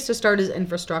first place to start is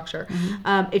infrastructure.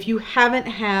 Mm-hmm. If you haven't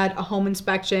had a home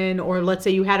inspection, or let's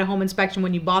say you had a home inspection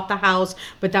when you bought the house,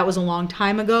 but that was a long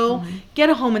time ago, get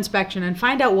a home inspection and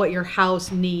find out what your house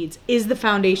needs. Is the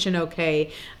foundation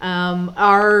okay?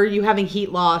 Are you having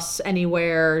heat loss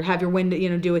anywhere? Have your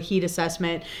window, do a heat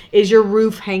assessment. Is your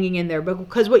roof hanging in there?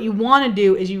 Because what you want to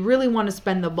do is you really want to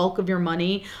spend the bulk of your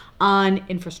money on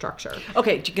infrastructure.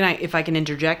 Okay, if I can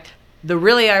interject? The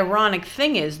really ironic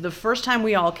thing is, the first time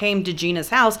we all came to Gina's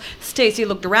house, Stacey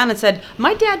looked around and said,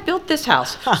 my dad built this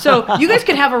house. So you guys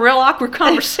could have a real awkward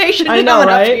conversation I know,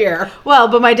 right? up here. Well,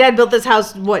 but my dad built this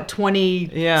house,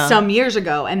 20 some years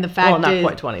ago. And the fact is... Well, not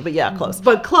quite 20, but yeah, close.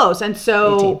 But close. And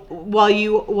so 18.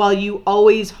 while you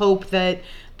always hope that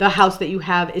the house that you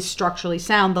have is structurally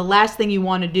sound, the last thing you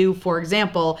want to do, for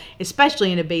example,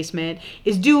 especially in a basement,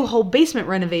 is do a whole basement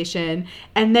renovation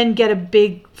and then get a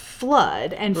big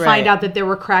flood and find out that there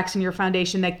were cracks in your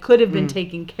foundation that could have been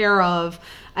taken care of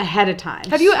ahead of time.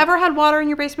 Have you ever had water in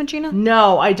your basement, Gina?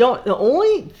 No, I don't. The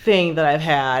only thing that I've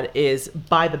had is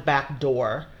by the back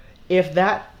door. If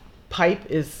that pipe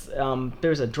is,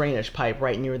 there's a drainage pipe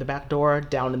right near the back door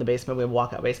down in the basement, we have a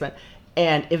walkout basement.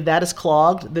 And if that is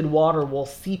clogged, then water will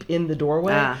seep in the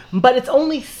doorway. But it's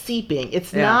only seeping.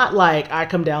 It's not like I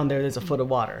come down there's a foot of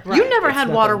water. Right. You never had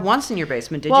water once in your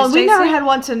basement, did you, Stacey? Well, we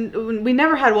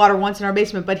never had water once in our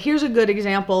basement, but here's a good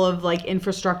example of like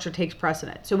infrastructure takes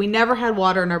precedent. So we never had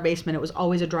water in our basement. It was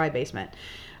always a dry basement.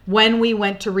 When we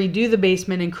went to redo the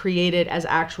basement and create it as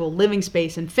actual living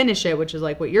space and finish it, which is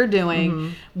like what you're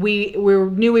doing, we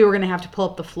knew we were going to have to pull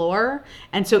up the floor.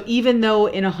 And so even though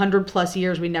in 100+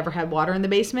 years we never had water in the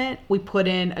basement, we put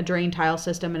in a drain tile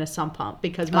system and a sump pump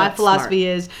because my philosophy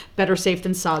is better safe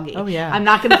than soggy. Oh, yeah. I'm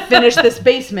not going to finish this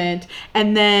basement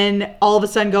and then all of a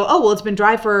sudden go, oh, well, it's been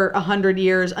dry for 100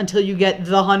 years until you get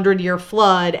the 100-year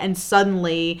flood. And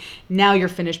suddenly now your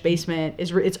finished basement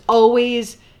it's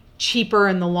always cheaper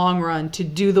in the long run to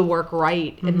do the work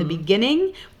right in the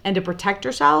beginning and to protect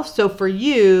yourself. So for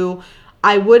you,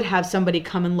 I would have somebody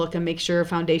come and look and make sure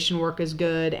foundation work is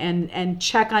good and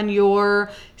check on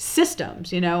your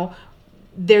systems. You know,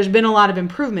 there's been a lot of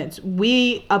improvements.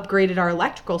 We upgraded our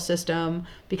electrical system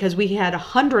because we had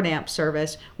 100 amp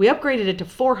service. We upgraded it to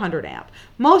 400 amp.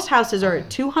 Most houses are at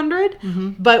 200,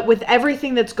 but with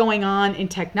everything that's going on in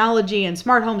technology and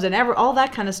smart homes and all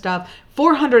that kind of stuff,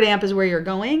 400 amp is where you're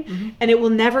going, and it will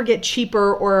never get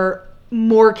cheaper or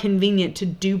more convenient to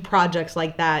do projects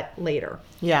like that later.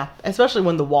 Yeah, especially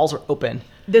when the walls are open.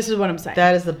 This is what I'm saying.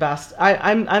 That is the best.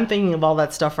 I'm thinking of all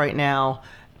that stuff right now.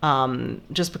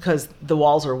 Just because the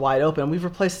walls are wide open. We've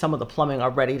replaced some of the plumbing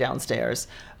already downstairs.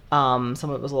 Some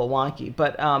of it was a little wonky,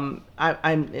 but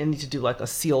I need to do like a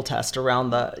seal test around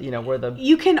the, where the...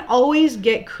 You can always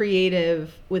get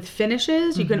creative with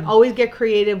finishes. You can always get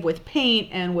creative with paint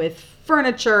and with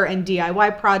furniture and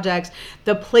DIY projects.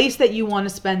 The place that you want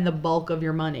to spend the bulk of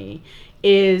your money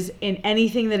is in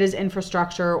anything that is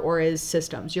infrastructure or is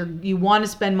systems. You want to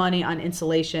spend money on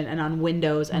insulation and on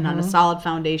windows and on a solid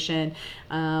foundation.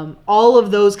 All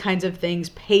of those kinds of things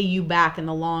pay you back in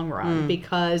the long run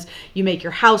because you make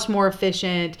your house more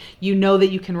efficient. You know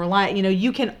that you can rely,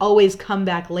 you can always come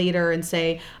back later and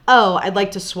say, oh, I'd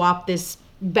like to swap this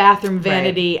bathroom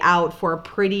vanity out for a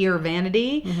prettier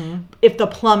vanity if the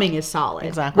plumbing is solid.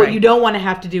 Exactly. What you don't want to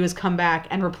have to do is come back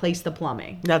and replace the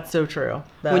plumbing. That's so true.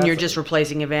 When you're just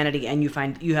replacing a vanity and you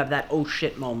find you have that oh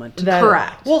shit moment.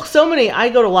 Correct. Well, I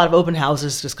go to a lot of open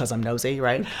houses just because I'm nosy,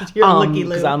 right? You're a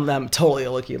looky-loo. Because I'm totally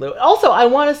a looky-loo. Also, I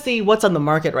want to see what's on the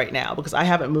market right now because I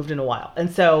haven't moved in a while.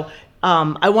 And so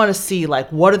I want to see like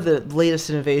what are the latest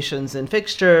innovations in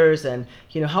fixtures and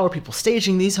how are people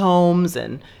staging these homes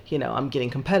and I'm getting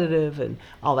competitive and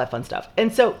all that fun stuff.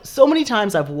 And so many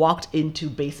times I've walked into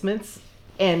basements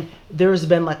and there's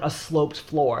been like a sloped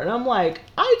floor and I'm like,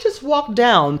 I just walked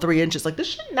down 3 inches. Like this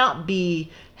should not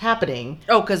be happening.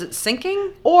 Oh, because it's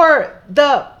sinking? Or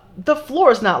the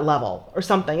floor is not level or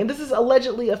something. And this is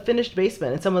allegedly a finished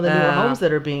basement in some of the newer homes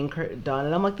that are being done.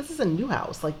 And I'm like, this is a new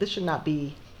house. Like this should not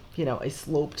be a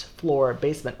sloped floor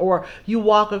basement. Or you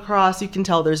walk across, you can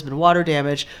tell there's been water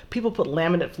damage. People put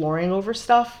laminate flooring over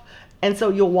stuff. And so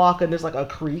you'll walk and there's like a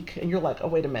creak and you're like, oh,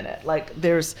 wait a minute. Like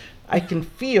I can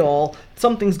feel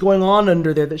something's going on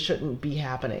under there that shouldn't be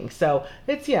happening. So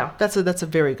that's a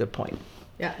very good point.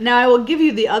 Yeah. Now I will give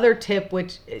you the other tip,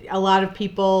 which a lot of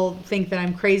people think that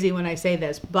I'm crazy when I say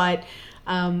this, but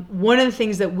one of the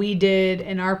things that we did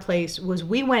in our place was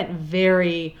we went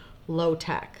very low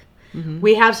tech.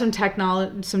 We have some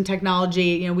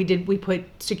technology, we put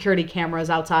security cameras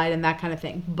outside and that kind of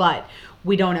thing, but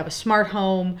we don't have a smart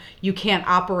home. You can't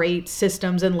operate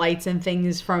systems and lights and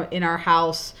things in our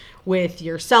house with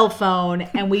your cell phone.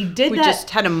 And we just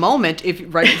had a moment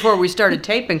right before we started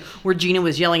taping where Gina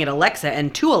was yelling at Alexa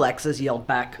and 2 Alexas yelled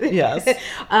back. Yes.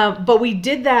 But we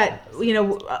did that,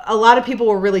 a lot of people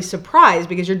were really surprised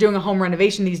because you're doing a home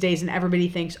renovation these days and everybody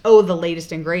thinks, oh, the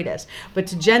latest and greatest. But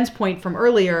to Jen's point from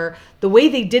earlier, the way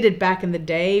they did it back in the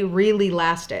day really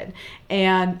lasted.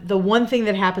 And the one thing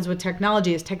that happens with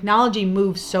technology is technology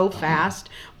moves so fast.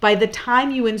 By the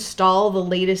time you install the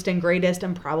latest and greatest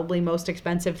and probably most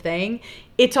expensive thing,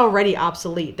 it's already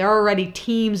obsolete. There are already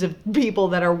teams of people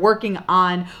that are working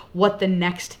on what the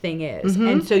next thing is.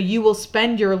 And so you will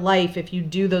spend your life, if you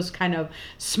do those kind of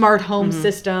smart home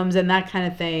systems and that kind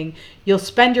of thing, you'll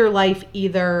spend your life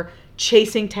either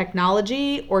chasing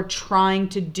technology or trying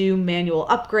to do manual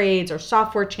upgrades or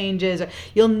software changes.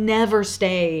 You'll never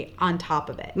stay on top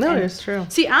of it. No, it's true.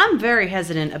 See, I'm very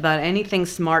hesitant about anything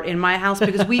smart in my house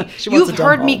because you've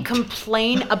heard me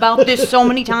complain about this so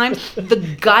many times. The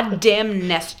goddamn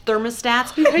Nest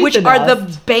thermostats, which are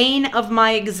the bane of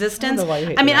my existence.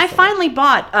 I finally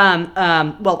bought,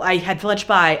 I had Fletch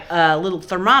buy a little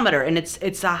thermometer, and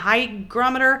it's a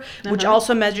hygrometer, which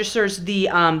also measures the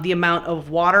amount of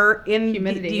water in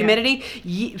Humidity, the yeah.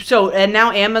 humidity. So, and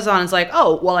now Amazon is like,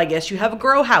 oh, well, I guess you have a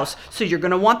grow house. So you're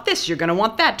going to want this, you're going to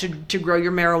want that to grow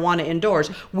your marijuana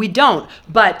indoors. We don't.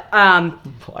 But,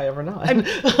 Why ever not?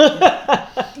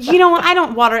 you know, I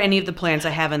don't water any of the plants I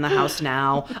have in the house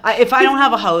now. If I don't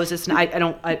have a hose, it's not,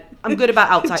 I'm good about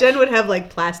outside. Jen would have like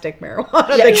plastic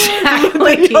marijuana. Yeah,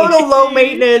 exactly. Total low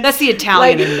maintenance. That's the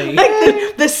Italian in me.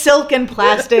 Like the silk and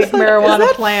plastic marijuana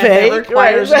that plant fake? that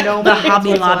requires Right. no The maintenance Hobby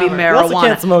Lobby whatsoever. We also marijuana.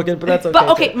 can't smoke it, but that's okay. But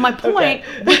okay, too. my point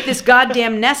with this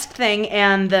goddamn Nest thing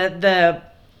and the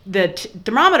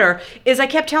thermometer is I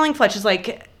kept telling Fletch, is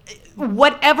like,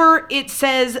 whatever it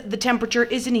says the temperature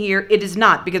is in here, it is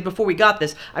not. Because before we got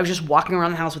this, I was just walking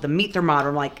around the house with a meat thermometer.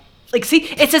 I'm like, see,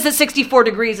 it says it's 64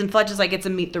 degrees, and Fletch is like, it's a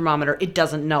meat thermometer. It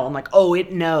doesn't know. I'm like, oh,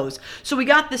 it knows. So we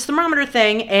got this thermometer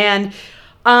thing, and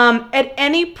at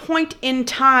any point in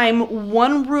time,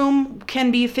 one room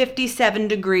can be 57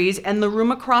 degrees, and the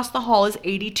room across the hall is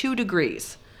 82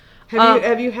 degrees.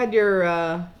 Have you had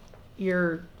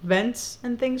your vents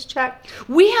and things checked?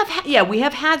 We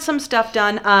have had some stuff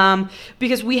done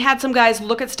because we had some guys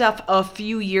look at stuff a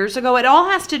few years ago. It all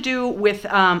has to do with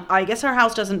I guess our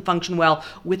house doesn't function well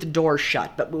with doors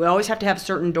shut, but we always have to have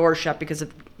certain doors shut because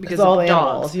of all the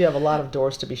dogs. animals. You have a lot of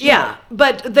doors to be shut. Yeah,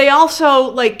 but they also,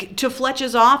 like, to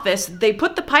Fletch's office, they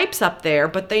put the pipes up there,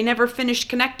 but they never finished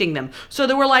connecting them. So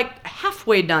there were like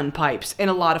halfway done pipes in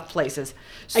a lot of places.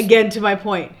 Again, to my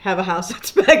point, have a house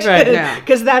inspected. Right, yeah.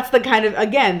 Because that's the kind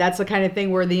of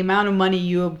thing where the amount of money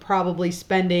you're probably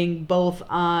spending both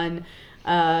on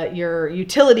your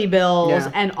utility bills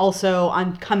Yeah. and also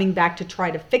on coming back to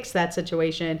try to fix that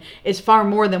situation is far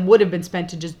more than would have been spent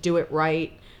to just do it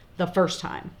right the first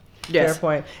time. Fair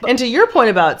point. And to your point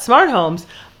about smart homes,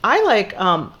 I like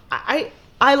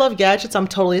I love gadgets. I'm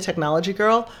totally a technology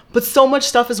girl, but so much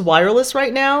stuff is wireless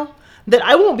right now that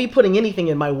I won't be putting anything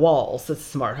in my walls that's a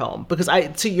smart home because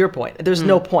to your point, there's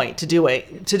no point to do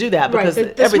that because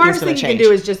Right. The everything's smartest going thing to you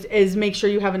change. can do is make sure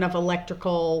you have enough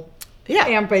electrical Yeah.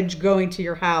 ampage going to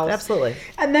your house. Absolutely.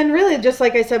 And then really, just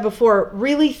like I said before,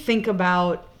 really think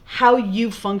about how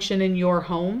you function in your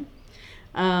home.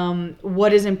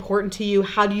 What is important to you?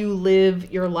 How do you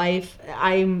live your life?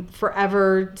 I'm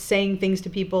forever saying things to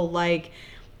people like,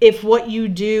 if what you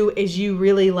do is you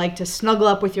really like to snuggle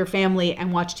up with your family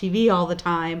and watch TV all the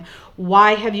time,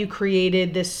 why have you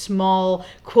created this small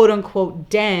quote unquote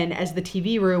den as the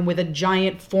TV room with a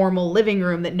giant formal living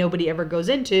room that nobody ever goes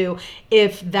into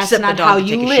if that's Except not the dog how to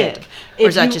you take a live? shit. Or If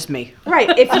is that you- just me? Right.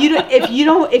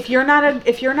 If you're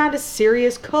not a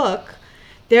serious cook,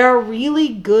 there are really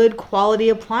good quality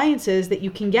appliances that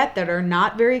you can get that are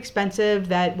not very expensive,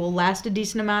 that will last a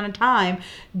decent amount of time.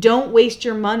 Don't waste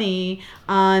your money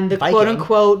on the Viking. quote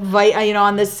unquote,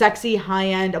 on the sexy high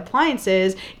end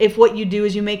appliances if what you do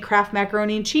is you make Kraft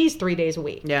macaroni and cheese 3 days a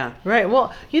week. Yeah. Right.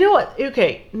 Well, you know what?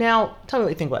 Okay, now tell me what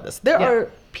you think about this. There Yeah.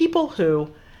 are people who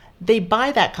they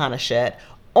buy that kind of shit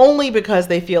only because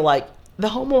they feel like the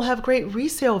home will have great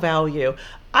resale value.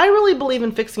 I really believe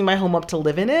in fixing my home up to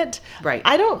live in it. Right.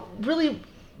 I don't really,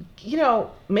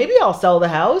 maybe I'll sell the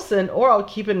house or I'll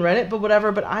keep and rent it, but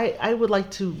whatever. But I would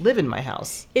like to live in my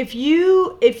house. If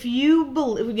you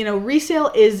believe,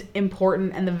 resale is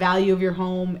important and the value of your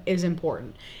home is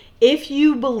important. If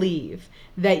you believe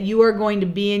that you are going to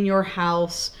be in your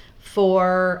house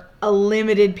for a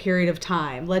limited period of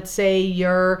time, let's say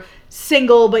you're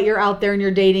single but you're out there and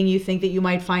you're dating, you think that you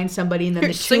might find somebody, and then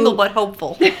You're single but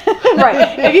hopeful.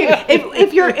 right.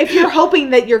 If you're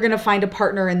hoping that you're going to find a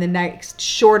partner in the next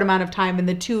short amount of time, and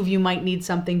the two of you might need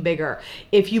something bigger.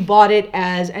 If you bought it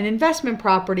as an investment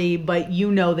property, but you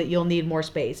know that you'll need more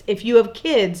space. If you have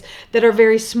kids that are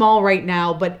very small right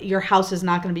now, but your house is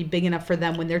not going to be big enough for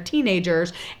them when they're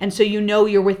teenagers, and so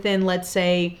you're within, let's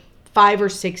say, 5 or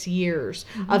 6 years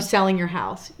of selling your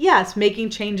house. Yes, making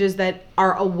changes that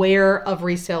are aware of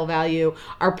resale value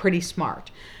are pretty smart.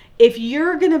 If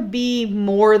you're going to be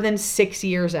more than 6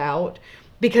 years out,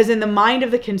 because in the mind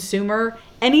of the consumer,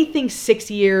 anything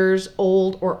 6 years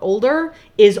old or older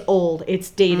is old. It's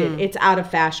dated. It's out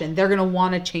of fashion. They're going to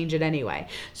want to change it anyway.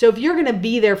 So if you're going to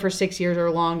be there for 6 years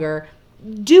or longer,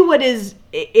 do what is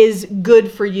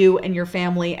good for you and your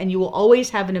family, and you will always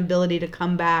have an ability to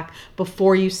come back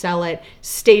before you sell it,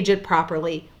 stage it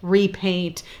properly,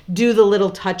 repaint, do the little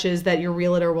touches that your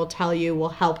realtor will tell you will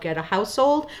help get a house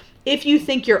sold. If you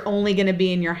think you're only going to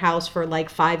be in your house for like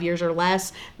 5 years or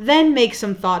less, then make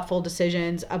some thoughtful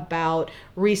decisions about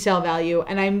resale value.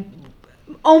 And I'm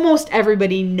almost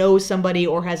everybody knows somebody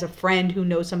or has a friend who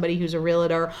knows somebody who's a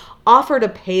realtor, offer to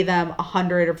pay them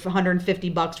 $100 or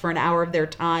 $150 for an hour of their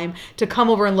time to come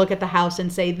over and look at the house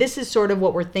and say, this is sort of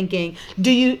what we're thinking.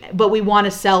 But we want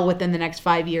to sell within the next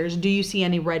 5 years. Do you see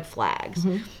any red flags?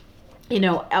 You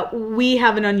know, we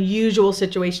have an unusual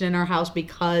situation in our house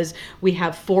because we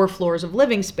have 4 floors of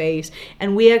living space,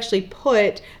 and we actually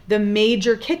put the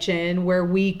major kitchen where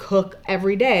we cook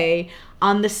every day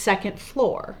on the 2nd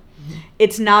floor.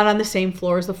 It's not on the same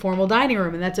floor as the formal dining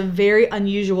room, and that's a very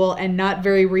unusual and not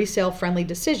very resale friendly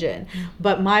decision.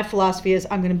 But my philosophy is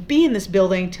I'm going to be in this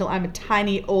building till I'm a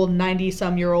tiny old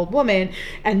 90-some-year-old woman,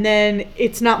 and then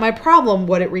it's not my problem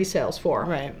what it resales for.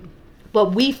 Right.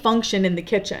 But we function in the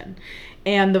kitchen,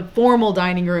 and the formal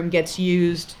dining room gets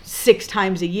used 6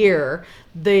 times a year.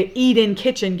 The eat-in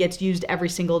kitchen gets used every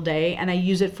single day, and I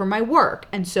use it for my work.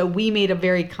 And so we made a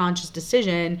very conscious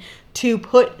decision to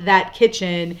put that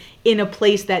kitchen in a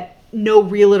place that no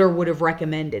realtor would have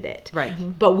recommended it. Right.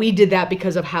 But we did that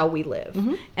because of how we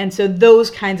live. And so those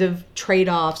kinds of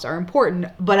trade-offs are important,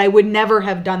 but I would never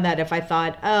have done that if I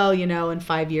thought, oh, you know, in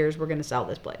 5 years we're going to sell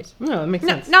this place. No, it makes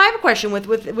sense. Now I have a question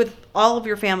with all of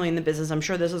your family in the business. I'm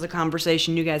sure this is a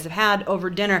conversation you guys have had over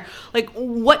dinner. Like,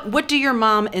 what do your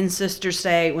mom and sister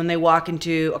say when they walk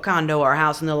into a condo or a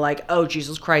house and they're like, oh,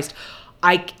 Jesus Christ,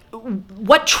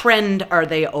 what trend are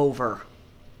they over?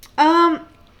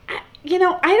 You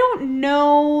know, I don't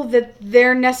know that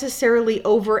they're necessarily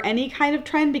over any kind of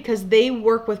trend because they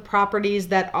work with properties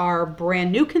that are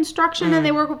brand new construction and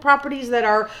they work with properties that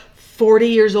are 40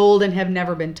 years old and have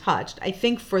never been touched. I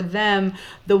think for them,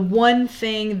 the one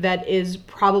thing that is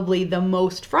probably the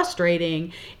most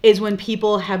frustrating is when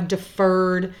people have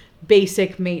deferred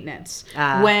basic maintenance.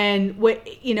 When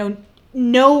you know,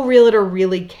 no realtor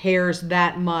really cares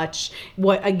that much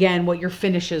what your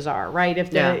finishes are, right?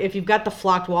 If you've got the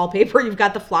flocked wallpaper, you've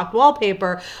got the flocked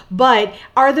wallpaper, but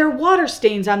are there water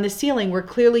stains on the ceiling where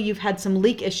clearly you've had some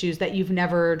leak issues that you've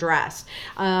never addressed?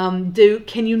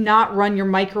 Can you not run your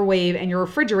microwave and your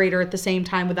refrigerator at the same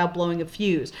time without blowing a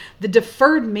fuse? The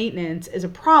deferred maintenance is a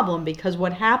problem because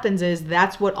what happens is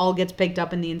that's what all gets picked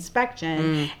up in the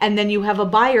inspection, and then you have a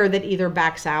buyer that either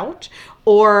backs out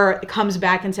or comes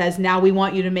back and says, now we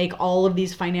want you to make all of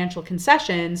these financial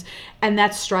concessions, and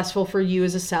that's stressful for you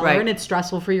as a seller, and it's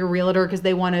stressful for your realtor because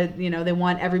they want to, they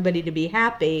want everybody to be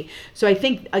happy. So I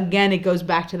think, again, it goes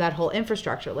back to that whole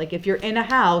infrastructure. Like, if you're in a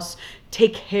house,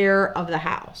 take care of the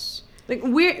house. Like,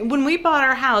 when we bought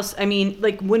our house, I mean,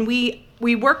 like, when we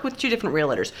worked with 2 different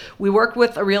realtors. We worked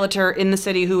with a realtor in the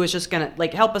city who was just going to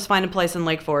like help us find a place in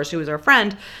Lake Forest, who was our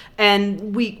friend.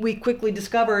 And we quickly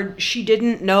discovered she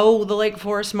didn't know the Lake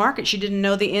Forest market. She didn't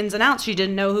know the ins and outs. She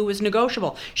didn't know who was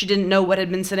negotiable. She didn't know what had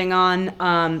been sitting on the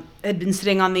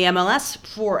MLS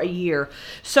for a year.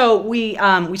 So we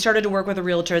started to work with a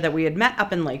realtor that we had met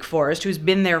up in Lake Forest, who's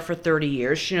been there for 30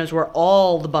 years. She knows where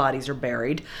all the bodies are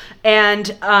buried.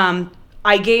 And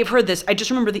I gave her this. I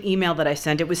just remember the email that I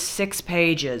sent. It was 6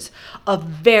 pages of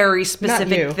very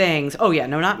specific things. Oh yeah,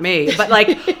 no, not me. But like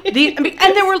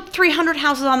and there were 300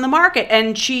 houses on the market,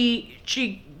 and she,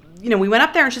 we went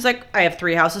up there, and she's like, I have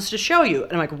 3 houses to show you,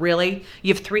 and I'm like, really?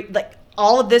 You have 3? Like,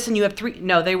 all of this, and you have 3?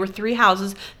 No, they were 3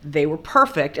 houses. They were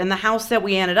perfect, and the house that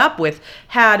we ended up with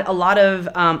had a lot of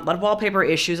wallpaper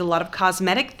issues, a lot of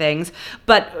cosmetic things.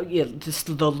 But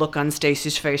just the look on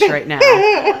Stacey's face right now.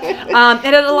 It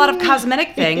had a lot of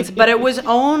cosmetic things, but it was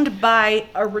owned by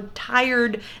a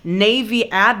retired Navy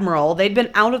admiral. They'd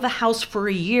been out of the house for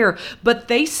a year, but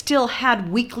they still had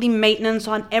weekly maintenance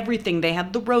on everything. They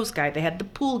had the rose guy, they had the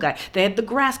pool guy, they had the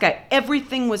grass guy.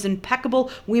 Everything was impeccable.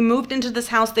 We moved into this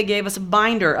house. They gave us a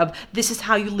binder of, this is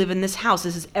how you live in this house.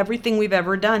 This is everything we've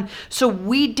ever done. So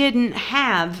we didn't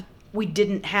have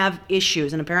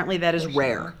issues, and apparently that is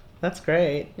rare. That's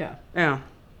great. Yeah.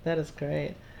 That is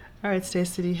great. All right,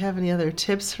 Stacey, do you have any other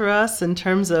tips for us in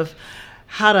terms of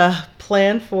how to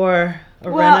plan for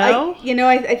a reno?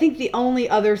 I think the only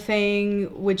other thing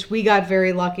which we got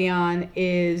very lucky on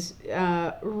is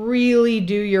really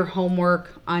do your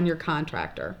homework on your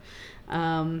contractor.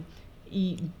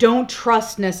 Don't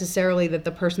trust necessarily that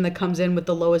the person that comes in with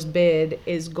the lowest bid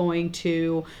is going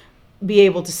to be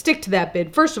able to stick to that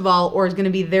bid, first of all, or is going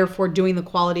to be therefore doing the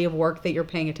quality of work that you're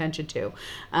paying attention to.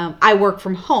 I work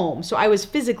from home, so I was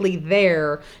physically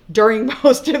there during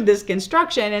most of this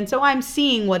construction, and so I'm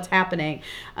seeing what's happening.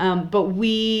 But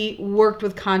we worked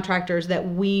with contractors that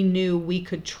we knew we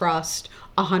could trust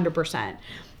 100%.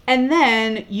 And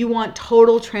then you want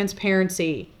total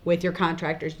transparency with your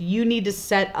contractors. You need to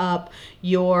set up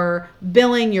your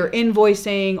billing, your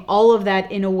invoicing, all of that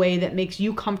in a way that makes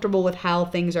you comfortable with how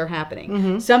things are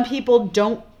happening. Some people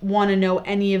don't want to know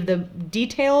any of the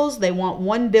details. They want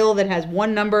one bill that has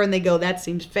one number and they go, that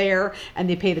seems fair, and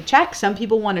they pay the check. Some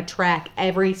people want to track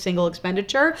every single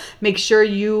expenditure. Make sure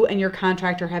you and your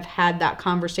contractor have had that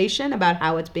conversation about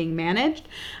how it's being managed.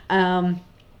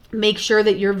 Make sure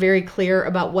that you're very clear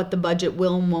about what the budget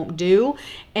will and won't do,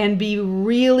 and be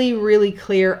really, really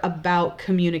clear about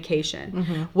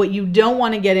communication. What you don't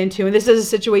want to get into, and this is a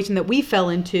situation that we fell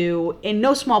into in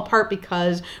no small part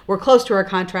because we're close to our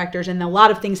contractors and a lot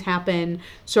of things happen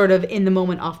sort of in the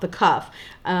moment off the cuff.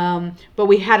 But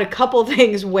we had a couple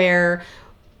things where,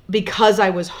 because I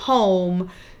was home,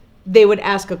 they would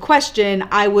ask a question,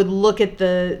 I would look at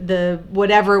the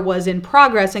whatever it was in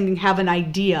progress and have an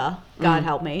idea, God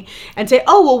help me, and say,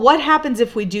 oh, well, what happens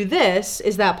if we do this?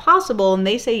 Is that possible? And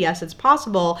they say, yes, it's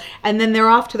possible. And then they're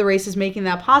off to the races making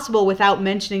that possible without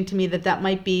mentioning to me that that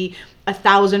might be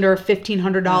 $1,000 or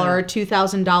 $1,500 or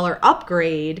 $2,000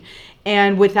 upgrade,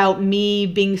 and without me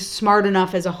being smart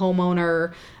enough as a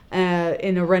homeowner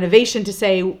in a renovation to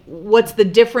say, what's the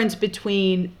difference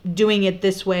between doing it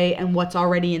this way and what's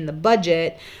already in the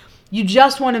budget. You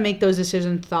just want to make those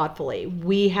decisions thoughtfully.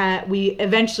 We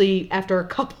eventually, after a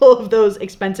couple of those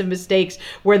expensive mistakes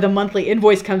where the monthly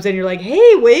invoice comes in, you're like,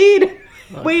 hey,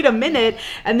 wait a minute.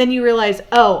 And then you realize,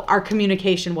 oh, our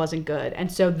communication wasn't good. And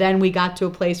so then we got to a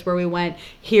place where we went,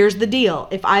 here's the deal.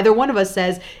 If either one of us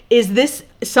says, is this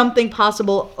something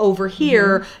possible over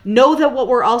here? Know that what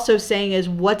we're also saying is,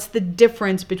 what's the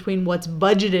difference between what's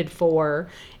budgeted for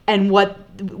and what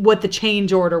the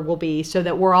change order will be, so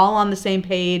that we're all on the same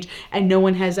page and no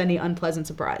one has any unpleasant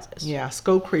surprises. Yeah,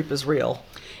 scope creep is real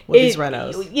with these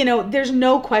renos. You know, there's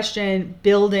no question,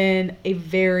 build in a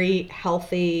very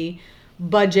healthy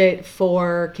budget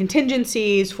for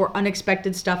contingencies, for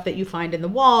unexpected stuff that you find in the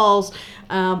walls,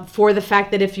 for the fact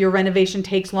that if your renovation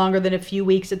takes longer than a few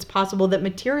weeks, it's possible that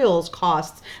materials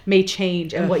costs may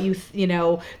change, and what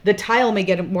the tile may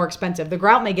get more expensive, the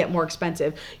grout may get more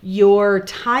expensive. Your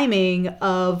timing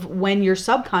of when your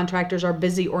subcontractors are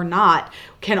busy or not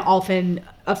can often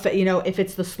affect, if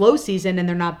it's the slow season and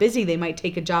they're not busy, they might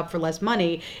take a job for less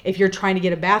money. If you're trying to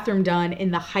get a bathroom done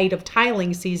in the height of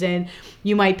tiling season,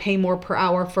 you might pay more per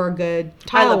hour for a good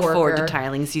tile worker. I look forward to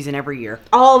tiling season every year.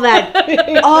 All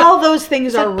that, all those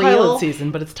things are real. Pilot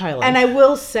season, but it's tiling. And I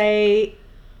will say,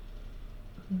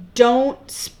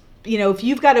 if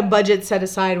you've got a budget set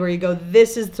aside where you go,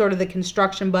 this is sort of the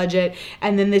construction budget,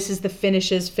 and then this is the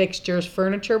finishes, fixtures,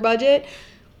 furniture budget.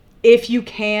 If you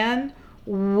can,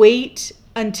 wait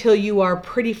until you are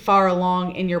pretty far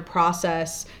along in your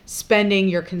process spending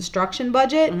your construction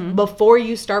budget before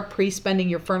you start pre-spending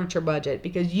your furniture budget,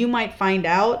 because you might find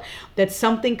out that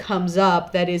something comes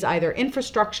up that is either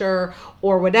infrastructure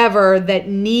or whatever that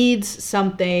needs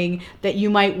something that you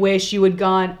might wish you had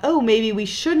gone, oh, maybe we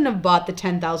shouldn't have bought the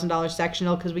 $10,000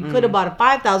 sectional because we could have bought a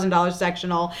 $5,000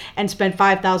 sectional and spent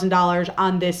 $5,000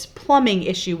 on this plumbing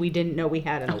issue we didn't know we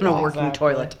had in the wall. A working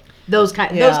toilet. Those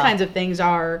kinds of things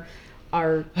are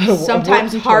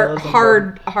sometimes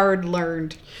hard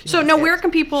learned. So now, where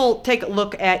can people take a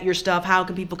look at your stuff? How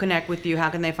can people connect with you? How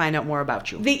can they find out more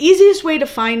about you? The easiest way to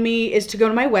find me is to go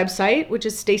to my website, which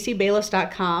is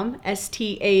staceyballis.com,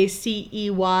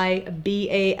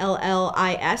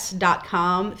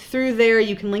 STACEYBALLIS.com. Through there,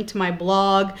 you can link to my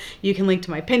blog, you can link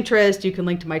to my Pinterest, you can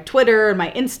link to my Twitter and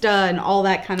my Insta and all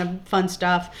that kind of fun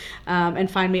stuff,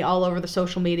 and find me all over the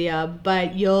social media.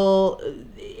 But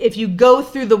if you go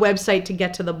through the website to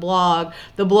get to the blog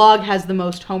has the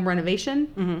most home renovation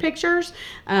pictures.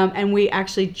 And we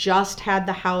actually just had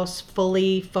the house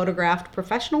fully photographed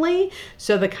professionally.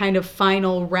 So the kind of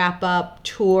final wrap up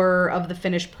tour of the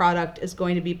finished product is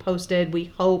going to be posted,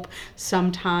 we hope,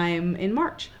 sometime in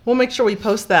March. We'll make sure we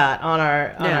post that on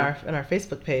our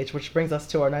Facebook page, which brings us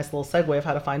to our nice little segue of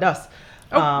how to find us.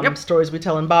 Stories We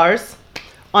Tell in Bars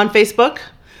on Facebook.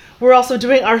 We're also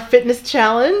doing our fitness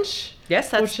challenge. Yes,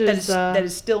 that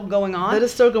is still going on. That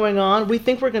is still going on. We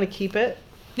think we're going to keep it.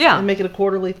 Yeah. And make it a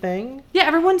quarterly thing. Yeah,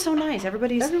 everyone's so nice.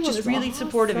 Everybody's just really awesome.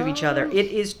 Supportive of each other. It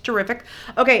is terrific.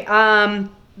 Okay,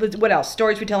 what else?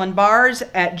 Stories We Tell in Bars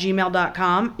at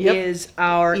gmail.com is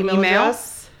our email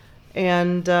address.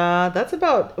 And that's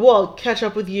about, catch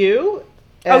up with you.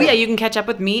 You can catch up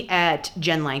with me at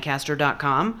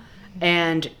jenlancaster.com.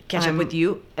 And catch up with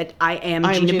you at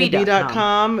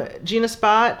IamGinaB.com. Gina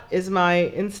Spot is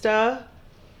my Insta.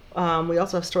 We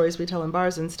also have Stories We Tell in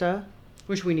Bars Insta.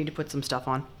 Which we need to put some stuff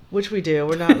on. Which we do.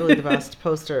 We're not really the best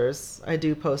posters. I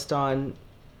do post on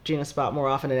Gina spot more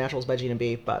often at Naturals by Gina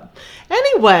B. But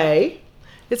anyway,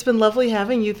 it's been lovely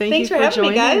having you. Thanks you for having me,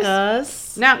 joining guys.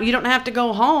 us. Now, you don't have to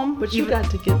go home. But you got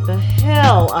to get the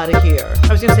hell out of here.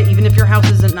 I was going to say, even if your house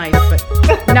isn't nice,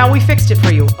 but now we fixed it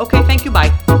for you. Okay, thank you,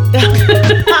 bye.